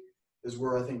 90 is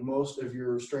where I think most of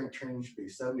your strength training should be,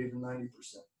 70 to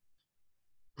 90%.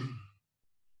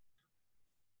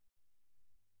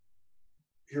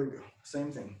 Here we go,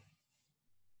 same thing.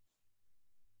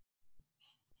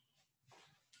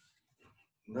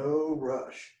 No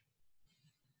rush.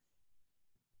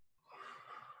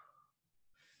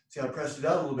 See, I pressed it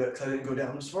out a little bit because I didn't go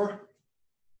down as far.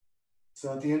 It's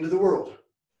not the end of the world.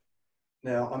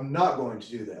 Now, I'm not going to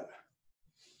do that.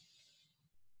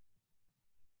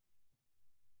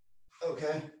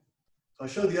 Okay, so I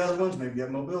showed the other ones, maybe you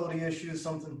have mobility issues,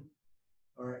 something.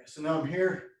 All right, so now I'm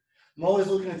here. I'm always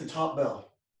looking at the top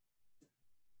bell.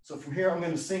 So from here, I'm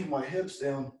going to sink my hips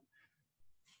down,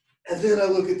 and then I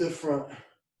look at the front.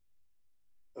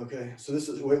 Okay, so this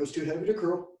is the weight was too heavy to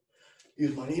curl.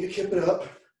 Use my knee to kip it up.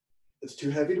 It's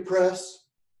too heavy to press.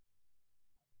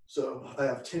 So I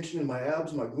have tension in my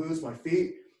abs, my glutes, my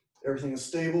feet. Everything is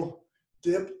stable.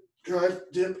 Dip, drive,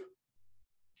 dip,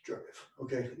 drive.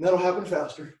 Okay, and that'll happen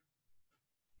faster.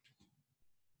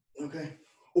 Okay,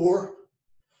 or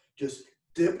just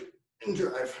dip and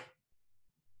drive.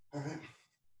 All right.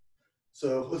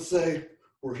 So let's say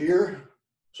we're here,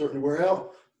 starting to wear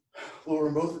out, lower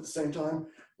them both at the same time.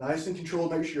 Nice and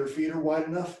controlled. Make sure your feet are wide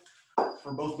enough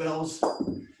for both bells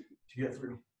to get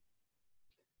through.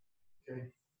 Okay.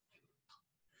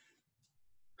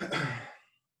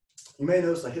 You may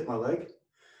notice I hit my leg,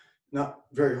 not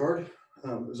very hard.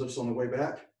 It was just on the way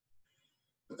back.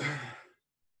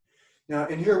 Now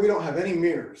in here, we don't have any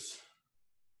mirrors.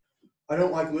 I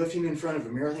don't like lifting in front of a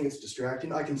mirror. I think it's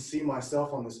distracting. I can see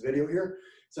myself on this video here,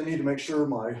 so I need to make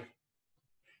sure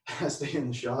I stay in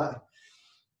the shot.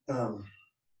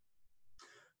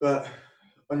 But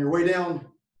on your way down,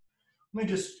 let me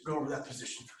just go over that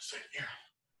position for a second here.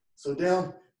 So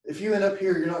down, if you end up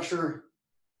here, you're not sure.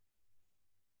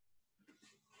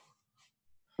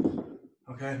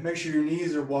 Okay, make sure your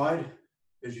knees are wide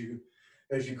as you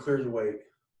clear the weight.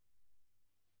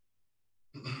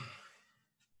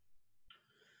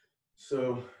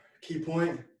 So key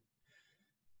point,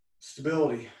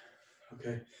 stability.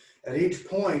 Okay, at each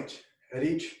point,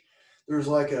 there's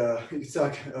like it's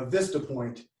like a vista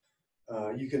point.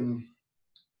 You can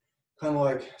kind of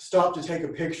like stop to take a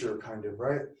picture, kind of,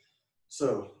 right?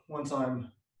 So once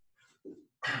I'm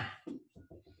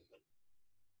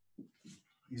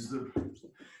use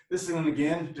this one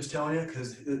again, just telling you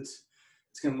because it's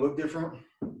going to look different.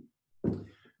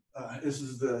 This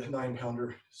is the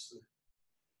 9-pounder.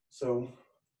 So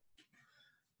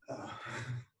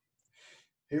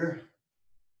here,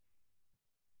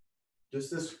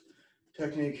 just this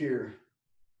technique here,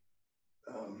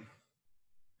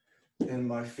 in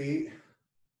my feet.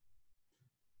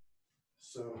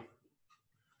 So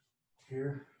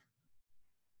here,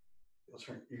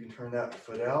 you can turn that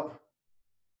foot out.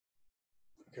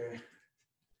 Okay,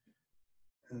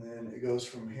 and then it goes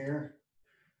from here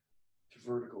to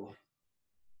vertical.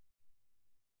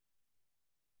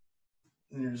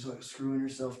 And you're just like screwing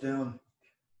yourself down.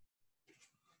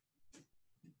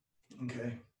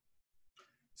 Okay.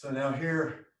 So now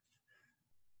here,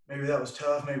 maybe that was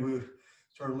tough. Maybe we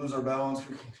started to lose our balance.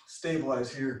 We can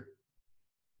stabilize here.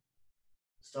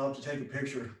 Stop to take a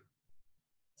picture.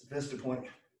 It's a vista point.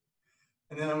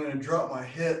 And then I'm going to drop my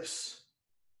hips,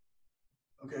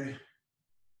 okay,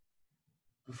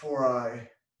 before I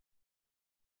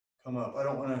come up. I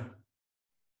don't want to,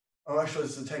 oh, actually,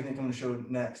 this is the technique I'm going to show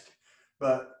next.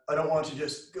 But I don't want to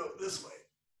just go this way.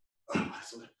 Oh,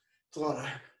 it's a lot of,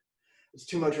 it's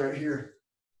too much right here.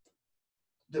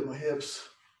 Dip my hips,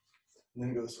 and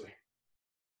then go this way.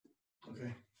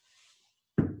 Okay.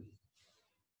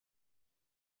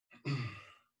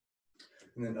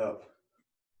 And then up.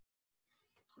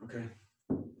 Okay.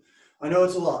 I know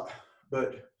it's a lot,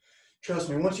 but trust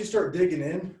me, once you start digging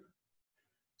in,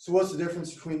 so what's the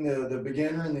difference between the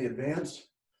beginner and the advanced?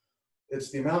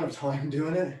 It's the amount of time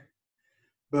doing it.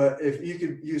 But if you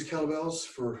could use kettlebells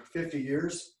for 50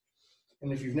 years,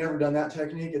 and if you've never done that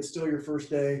technique, it's still your first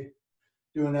day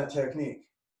doing that technique.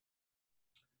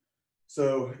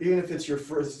 So even if it's your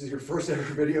first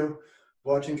ever video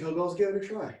watching kettlebells, give it a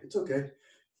try. It's okay.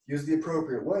 Use the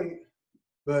appropriate weight,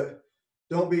 but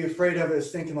don't be afraid of it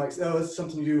as thinking like, oh, it's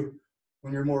something you do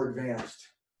when you're more advanced.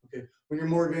 Okay, when you're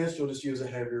more advanced, you'll just use a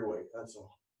heavier weight. That's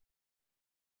all.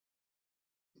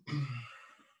 What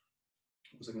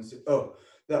was I going to say? Oh,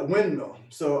 that windmill.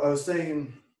 So I was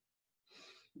saying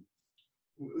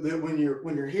that when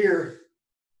you're here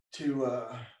to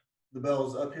the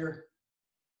bell's up here.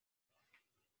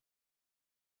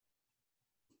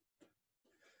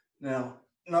 Now,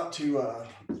 not to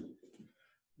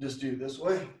just do it this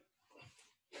way.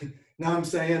 Now I'm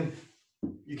saying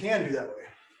you can do that way.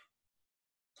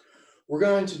 We're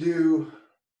going to do,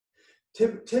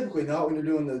 typically not when you're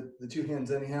doing the two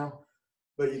hands anyhow,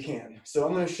 but you can. So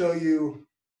I'm going to show you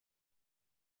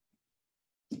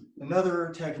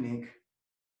another technique.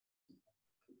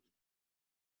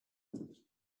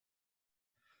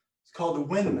 It's called the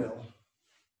windmill.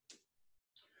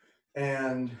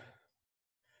 And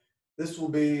this will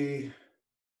be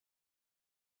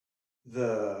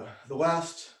the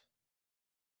last,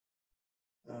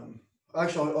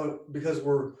 actually, because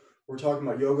we're talking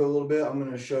about yoga a little bit, I'm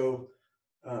going to show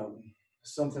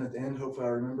something at the end. Hopefully I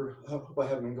remember. I hope I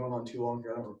haven't been going on too long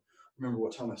here. I don't remember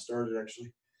what time I started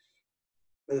actually,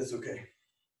 but it's okay.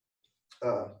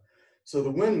 So the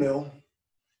windmill,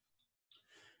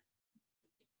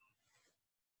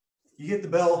 you get the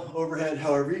bell overhead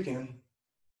however you can.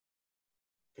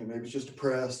 Okay, maybe it's just a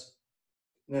press.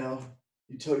 Now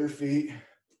you tilt your feet.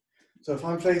 So if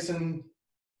I'm facing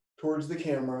towards the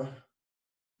camera,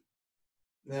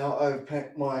 now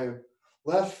my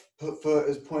left foot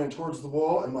is pointing towards the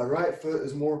wall and my right foot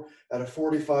is more at a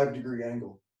 45-degree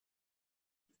angle.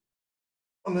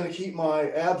 I'm going to keep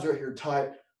my abs right here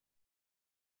tight,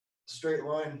 straight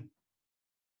line.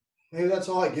 Maybe that's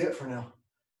all I get for now.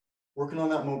 Working on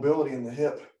that mobility in the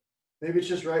hip. Maybe it's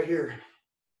just right here.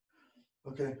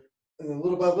 Okay, and then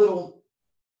little by little,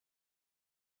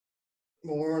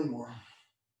 more and more.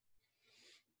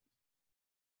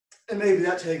 And maybe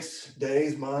that takes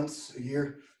days, months, a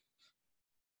year.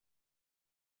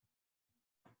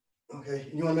 Okay,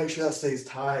 you want to make sure that stays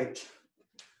tight.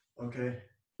 Okay,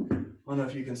 I don't know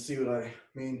if you can see what I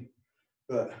mean,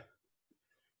 but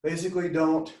basically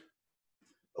don't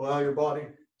allow your body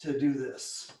to do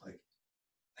this. Like,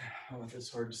 I don't know if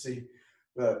it's hard to see,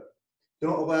 but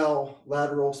don't allow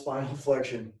lateral spinal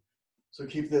flexion. So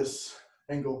keep this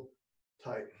angle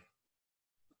tight.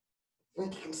 I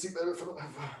think you can see better if I don't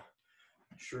have a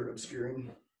shirt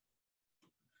obscuring.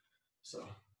 So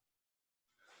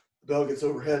the bell gets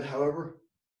overhead, however.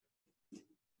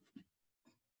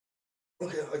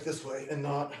 Okay, like this way, and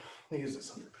not, let me use this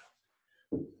other bell.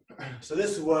 So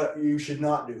this is what you should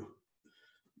not do.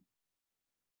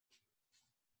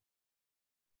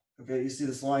 Okay, you see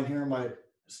this line here, my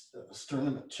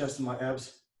sternum, chest, and my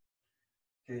abs.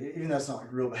 Okay, even that's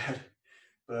not real bad,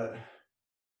 but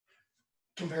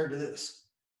compared to this,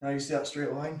 now you see that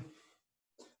straight line?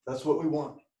 That's what we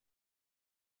want.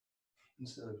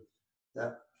 Instead of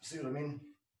that, see what I mean?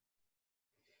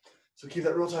 So keep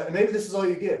that real tight. And maybe this is all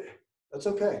you get. That's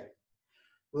okay.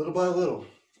 Little by little.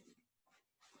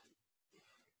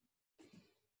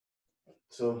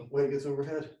 So weight gets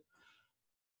overhead.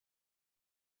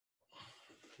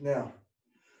 Now,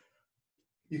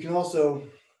 you can also,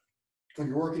 when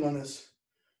you're working on this,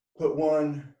 put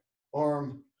one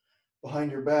arm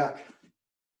behind your back.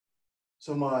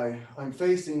 So I'm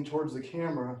facing towards the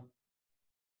camera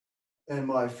and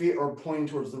my feet are pointing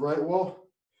towards the right wall.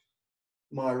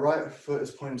 My right foot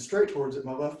is pointing straight towards it.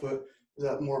 My left foot is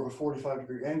at more of a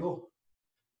 45-degree angle,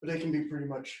 but it can be pretty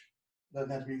much, doesn't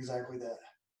have to be exactly that.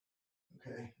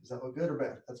 Okay, does that look good or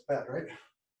bad? That's bad, right?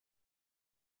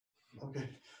 Okay,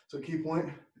 so key point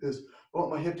is I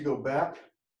want my hip to go back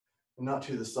and not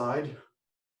to the side.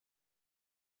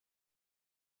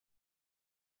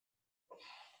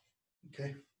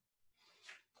 Okay,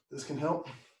 this can help.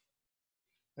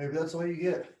 Maybe that's all you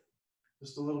get,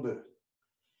 just a little bit.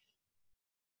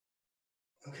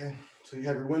 Okay, so you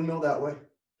have your windmill that way, and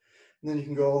then you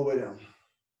can go all the way down.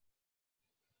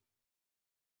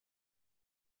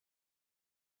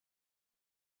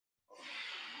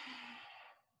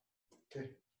 Okay.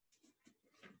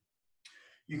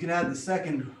 You can add the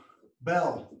second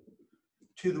bell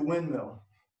to the windmill.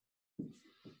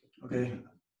 Okay,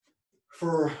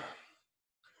 for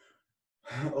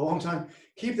a long time,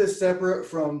 keep this separate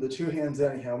from the two hands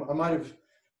anyhow.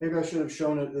 Maybe I should have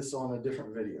shown this on a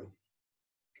different video,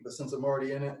 but since I'm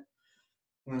already in it,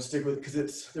 I'm gonna stick with it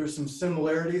because there's some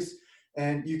similarities,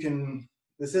 and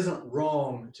this isn't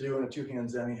wrong to do in a two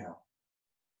hands anyhow.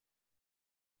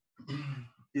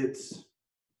 It's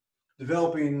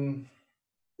developing,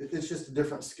 it's just a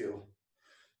different skill.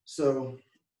 So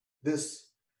this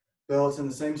bell is in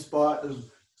the same spot,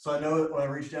 so I know that when I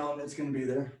reach down, it's gonna be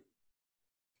there.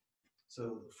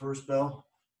 So the first bell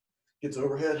gets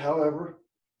overhead. However,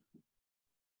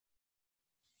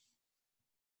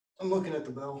 I'm looking at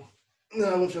the bell, and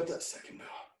then I lift up that second bell.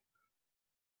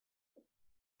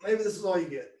 Maybe this is all you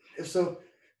get. If so,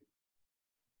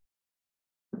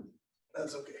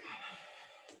 that's okay.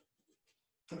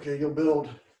 Okay, you'll build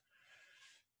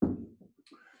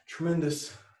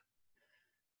tremendous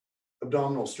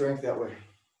abdominal strength that way.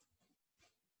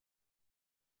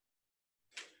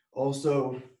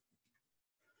 Also,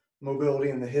 mobility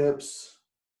in the hips,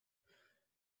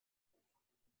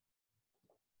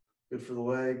 good for the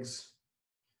legs,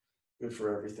 good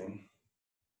for everything.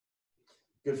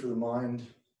 Good for the mind,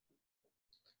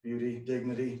 beauty,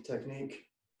 dignity, technique.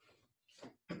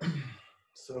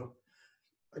 So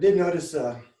I did notice,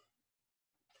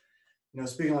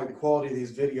 speaking like the quality of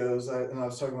these videos, and I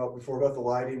was talking about before about the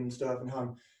lighting and stuff and how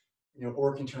I'm,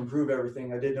 working to improve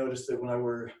everything. I did notice that when I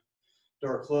wear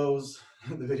dark clothes,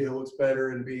 the video looks better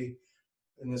and be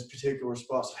in this particular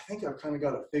spot. So I think I've kind of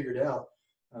got it figured out.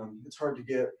 It's hard to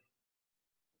get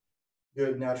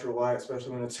good natural light,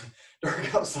 especially when it's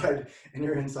dark outside and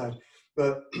you're inside.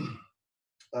 But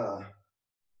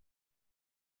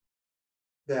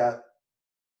that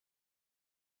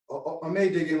I may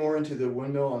dig in more into the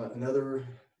windmill on another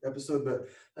episode, but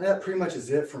that pretty much is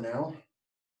it for now.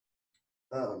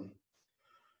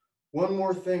 One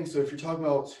more thing. So if you're talking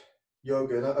about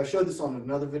yoga, and I showed this on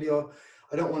another video,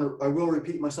 I will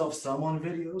repeat myself some on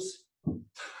videos.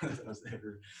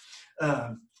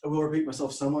 I will repeat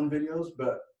myself some on videos,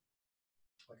 but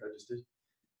like I just did.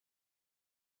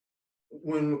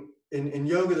 When in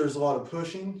yoga, there's a lot of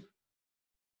pushing,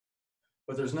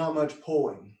 but there's not much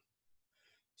pulling.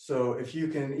 So if you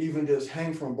can even just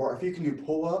hang from a bar, if you can do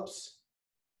pull-ups,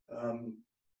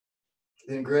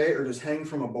 then great, or just hang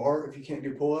from a bar. If you can't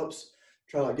do pull-ups,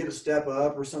 try to get a step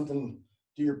up or something,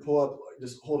 do your pull-up,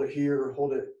 just hold it here or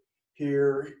hold it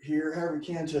here, however you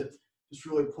can to just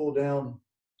really pull down.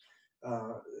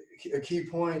 A key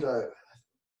point I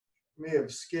may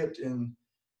have skipped in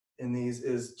these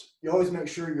is you always make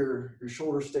sure your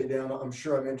shoulders stay down. I'm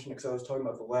sure I mentioned it because I was talking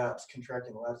about the lats,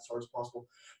 contracting the lats as hard as possible.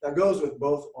 That goes with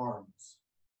both arms.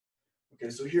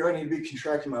 Okay, so here I need to be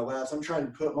contracting my lats. I'm trying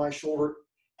to put my shoulder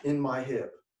in my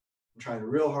hip. I'm trying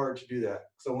real hard to do that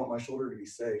because I want my shoulder to be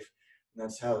safe. And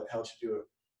that's how to do it.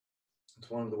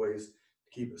 It's one of the ways to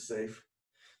keep it safe.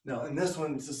 Now, in this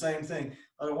one, it's the same thing.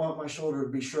 I don't want my shoulder to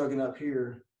be shrugging up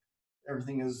here.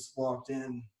 Everything is locked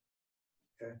in.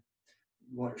 Okay.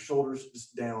 You want your shoulders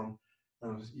just down.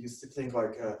 You can think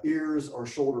like ears or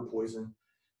shoulder poison.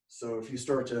 So if you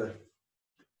start to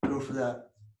go for that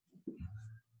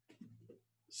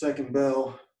second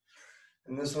bell,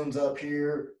 and this one's up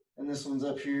here, and this one's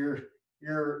up here,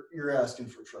 you're asking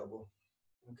for trouble.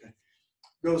 Okay,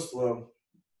 go slow.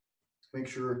 Make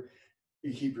sure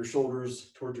you keep your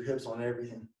shoulders towards your hips on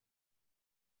everything.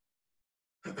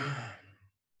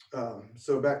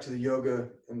 So back to the yoga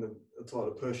and that's a lot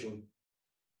of pushing.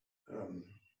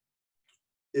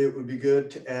 It would be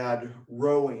good to add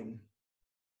rowing,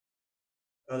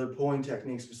 other pulling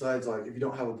techniques besides, like if you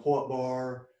don't have a pull-up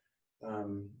bar,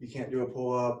 you can't do a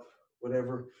pull-up,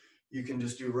 whatever, you can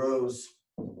just do rows.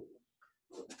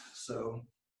 So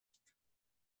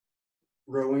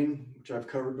rowing, which I've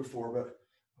covered before, but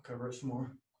I'll cover it some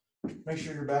more. Make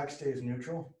sure your back stays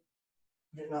neutral.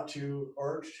 Get not too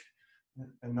arched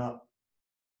and not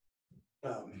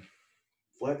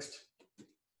flexed,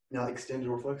 not extended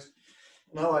or flexed.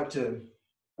 And I like to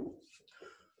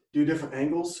do different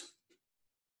angles.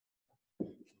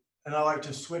 And I like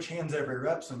to switch hands every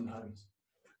rep sometimes.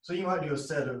 So you might do a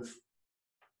set of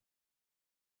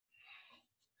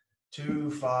 2,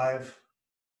 5.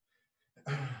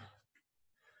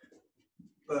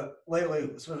 But lately,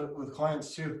 with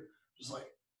clients too, just like,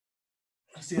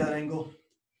 I see that angle,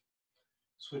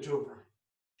 switch over.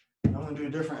 I'm gonna do a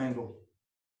different angle.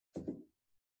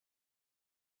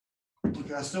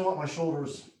 Okay, I still want my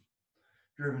shoulders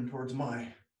driven towards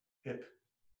my hip.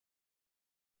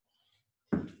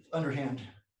 Underhand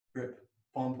grip,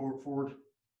 palm forward.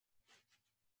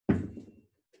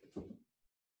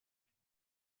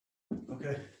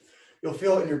 Okay, you'll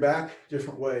feel it in your back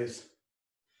different ways.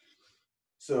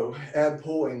 So add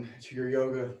pulling to your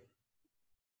yoga.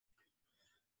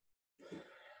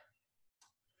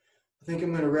 I think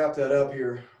I'm going to wrap that up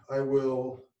here. I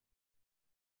will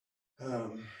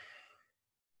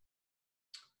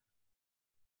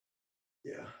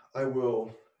I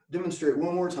will demonstrate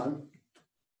one more time.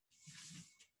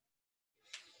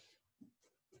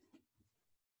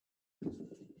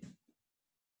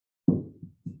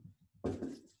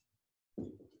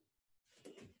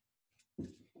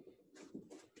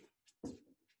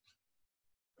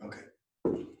 Okay,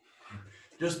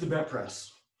 just the bent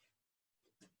press.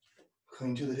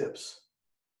 Clean to the hips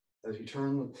as you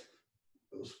turn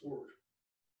those forward.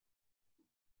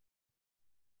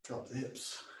 Drop the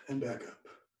hips and back up.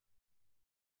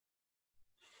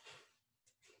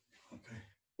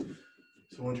 Okay,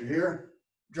 so once you're here,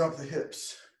 drop the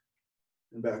hips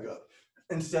and back up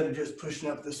instead of just pushing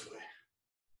up this way.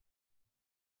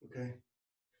 Okay,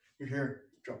 you're here,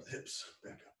 drop the hips,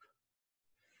 back up.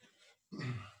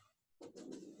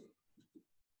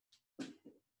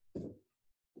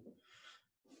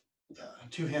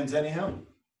 2 hands anyhow.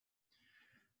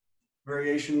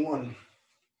 Variation 1.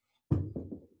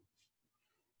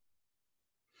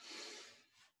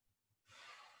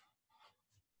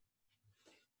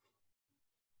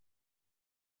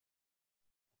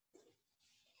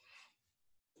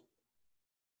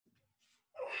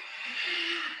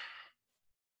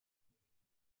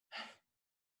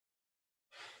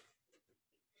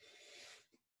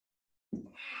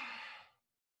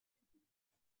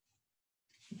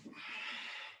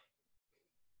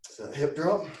 So hip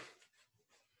drop.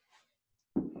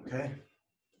 Okay.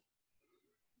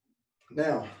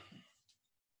 Now,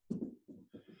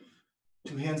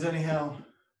 2 hands anyhow.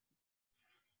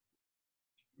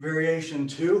 Variation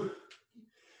 2.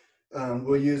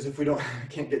 We'll use if we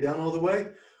can't get down all the way,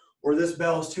 or this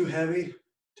bell is too heavy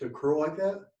to curl like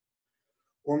that,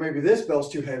 or maybe this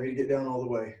bell's too heavy to get down all the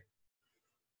way.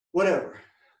 Whatever.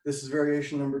 This is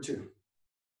variation number 2.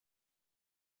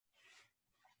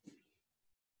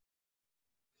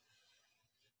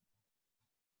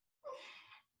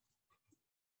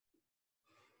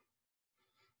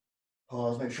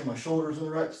 Pause, make sure my shoulder's in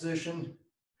the right position.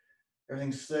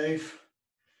 Everything's safe.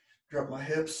 Drop my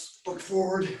hips, look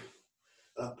forward,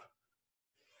 up.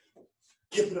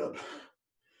 Keep it up.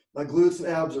 My glutes and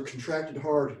abs are contracted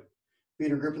hard.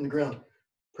 Feet are gripping the ground.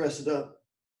 Press it up.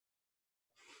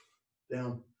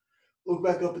 Down. Look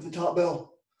back up at the top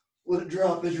bell. Let it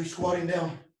drop as you're squatting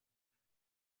down.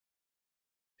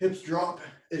 Hips drop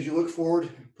as you look forward,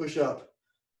 push up.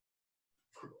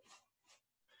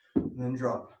 And then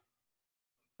drop.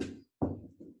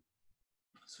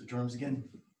 Switch arms again.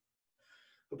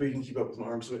 Hope you can keep up with my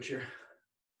arm switch here.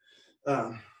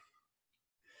 Now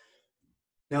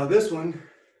this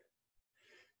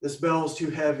bell is too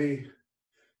heavy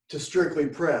to strictly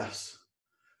press.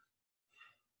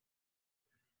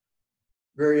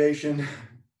 Variation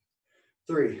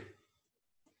 3.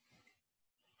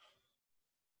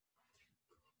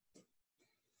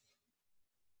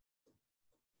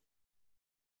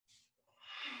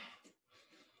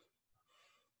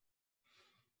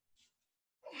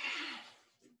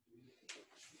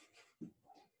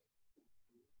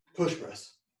 push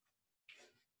press.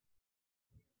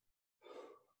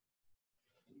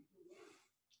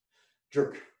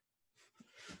 Jerk.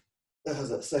 That has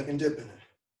that second dip in it.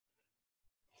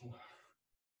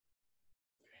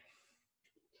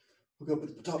 Look up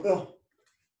at the top bell.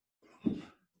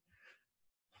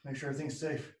 Make sure everything's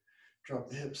safe. Drop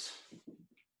the hips.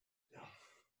 Down.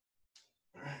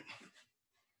 All right.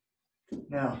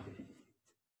 Now,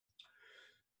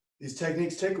 these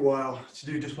techniques take a while to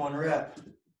do just one rep.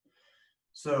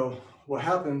 So what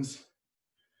happens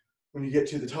when you get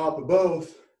to the top of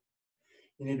both,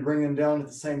 you need to bring them down at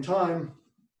the same time.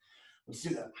 Let's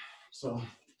do that. So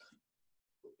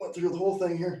went through the whole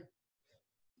thing here.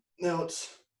 Now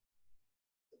it's,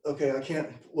 okay, I can't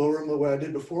lower them the way I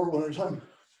did before one at a time.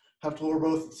 Have to lower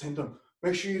both at the same time.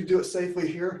 Make sure you do it safely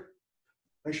here.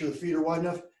 Make sure the feet are wide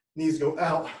enough. Knees go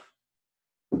out.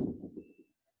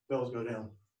 Bells go down.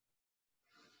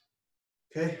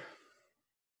 Okay.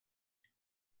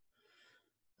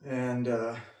 And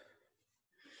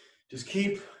just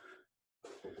keep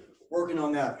working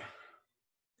on that.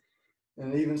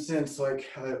 And even since, like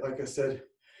I said,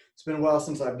 it's been a while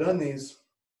since I've done these.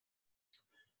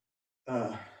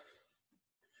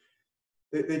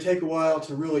 They take a while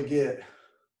to really get.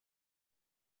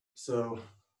 So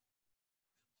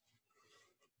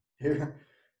here,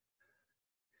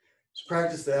 just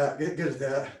practice that, get good at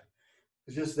that.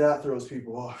 It's just that throws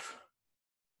people off.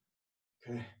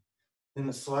 Okay, then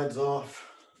it slides off.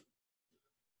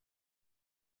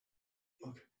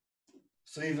 Okay,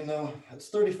 so even though it's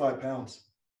 35 pounds,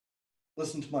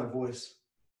 listen to my voice.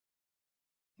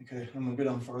 Okay, I'm gonna go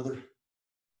down farther.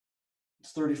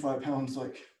 It's 35 pounds,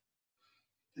 like,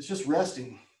 it's just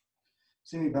resting.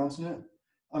 See me bouncing it?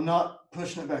 I'm not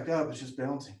pushing it back up, it's just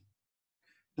bouncing.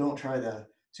 Don't try that.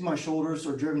 See my shoulders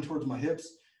are driven towards my hips.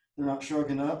 They're not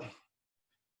shrugging up.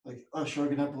 Like I'm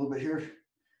shrugging up a little bit here.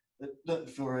 That doesn't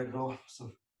feel right at all.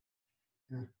 So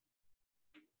here.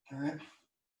 All right.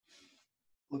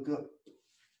 Look up.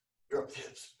 Drop the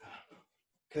hips.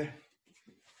 Okay.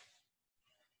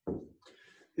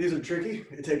 These are tricky.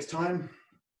 It takes time.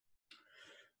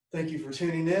 Thank you for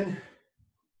tuning in.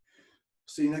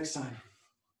 See you next time.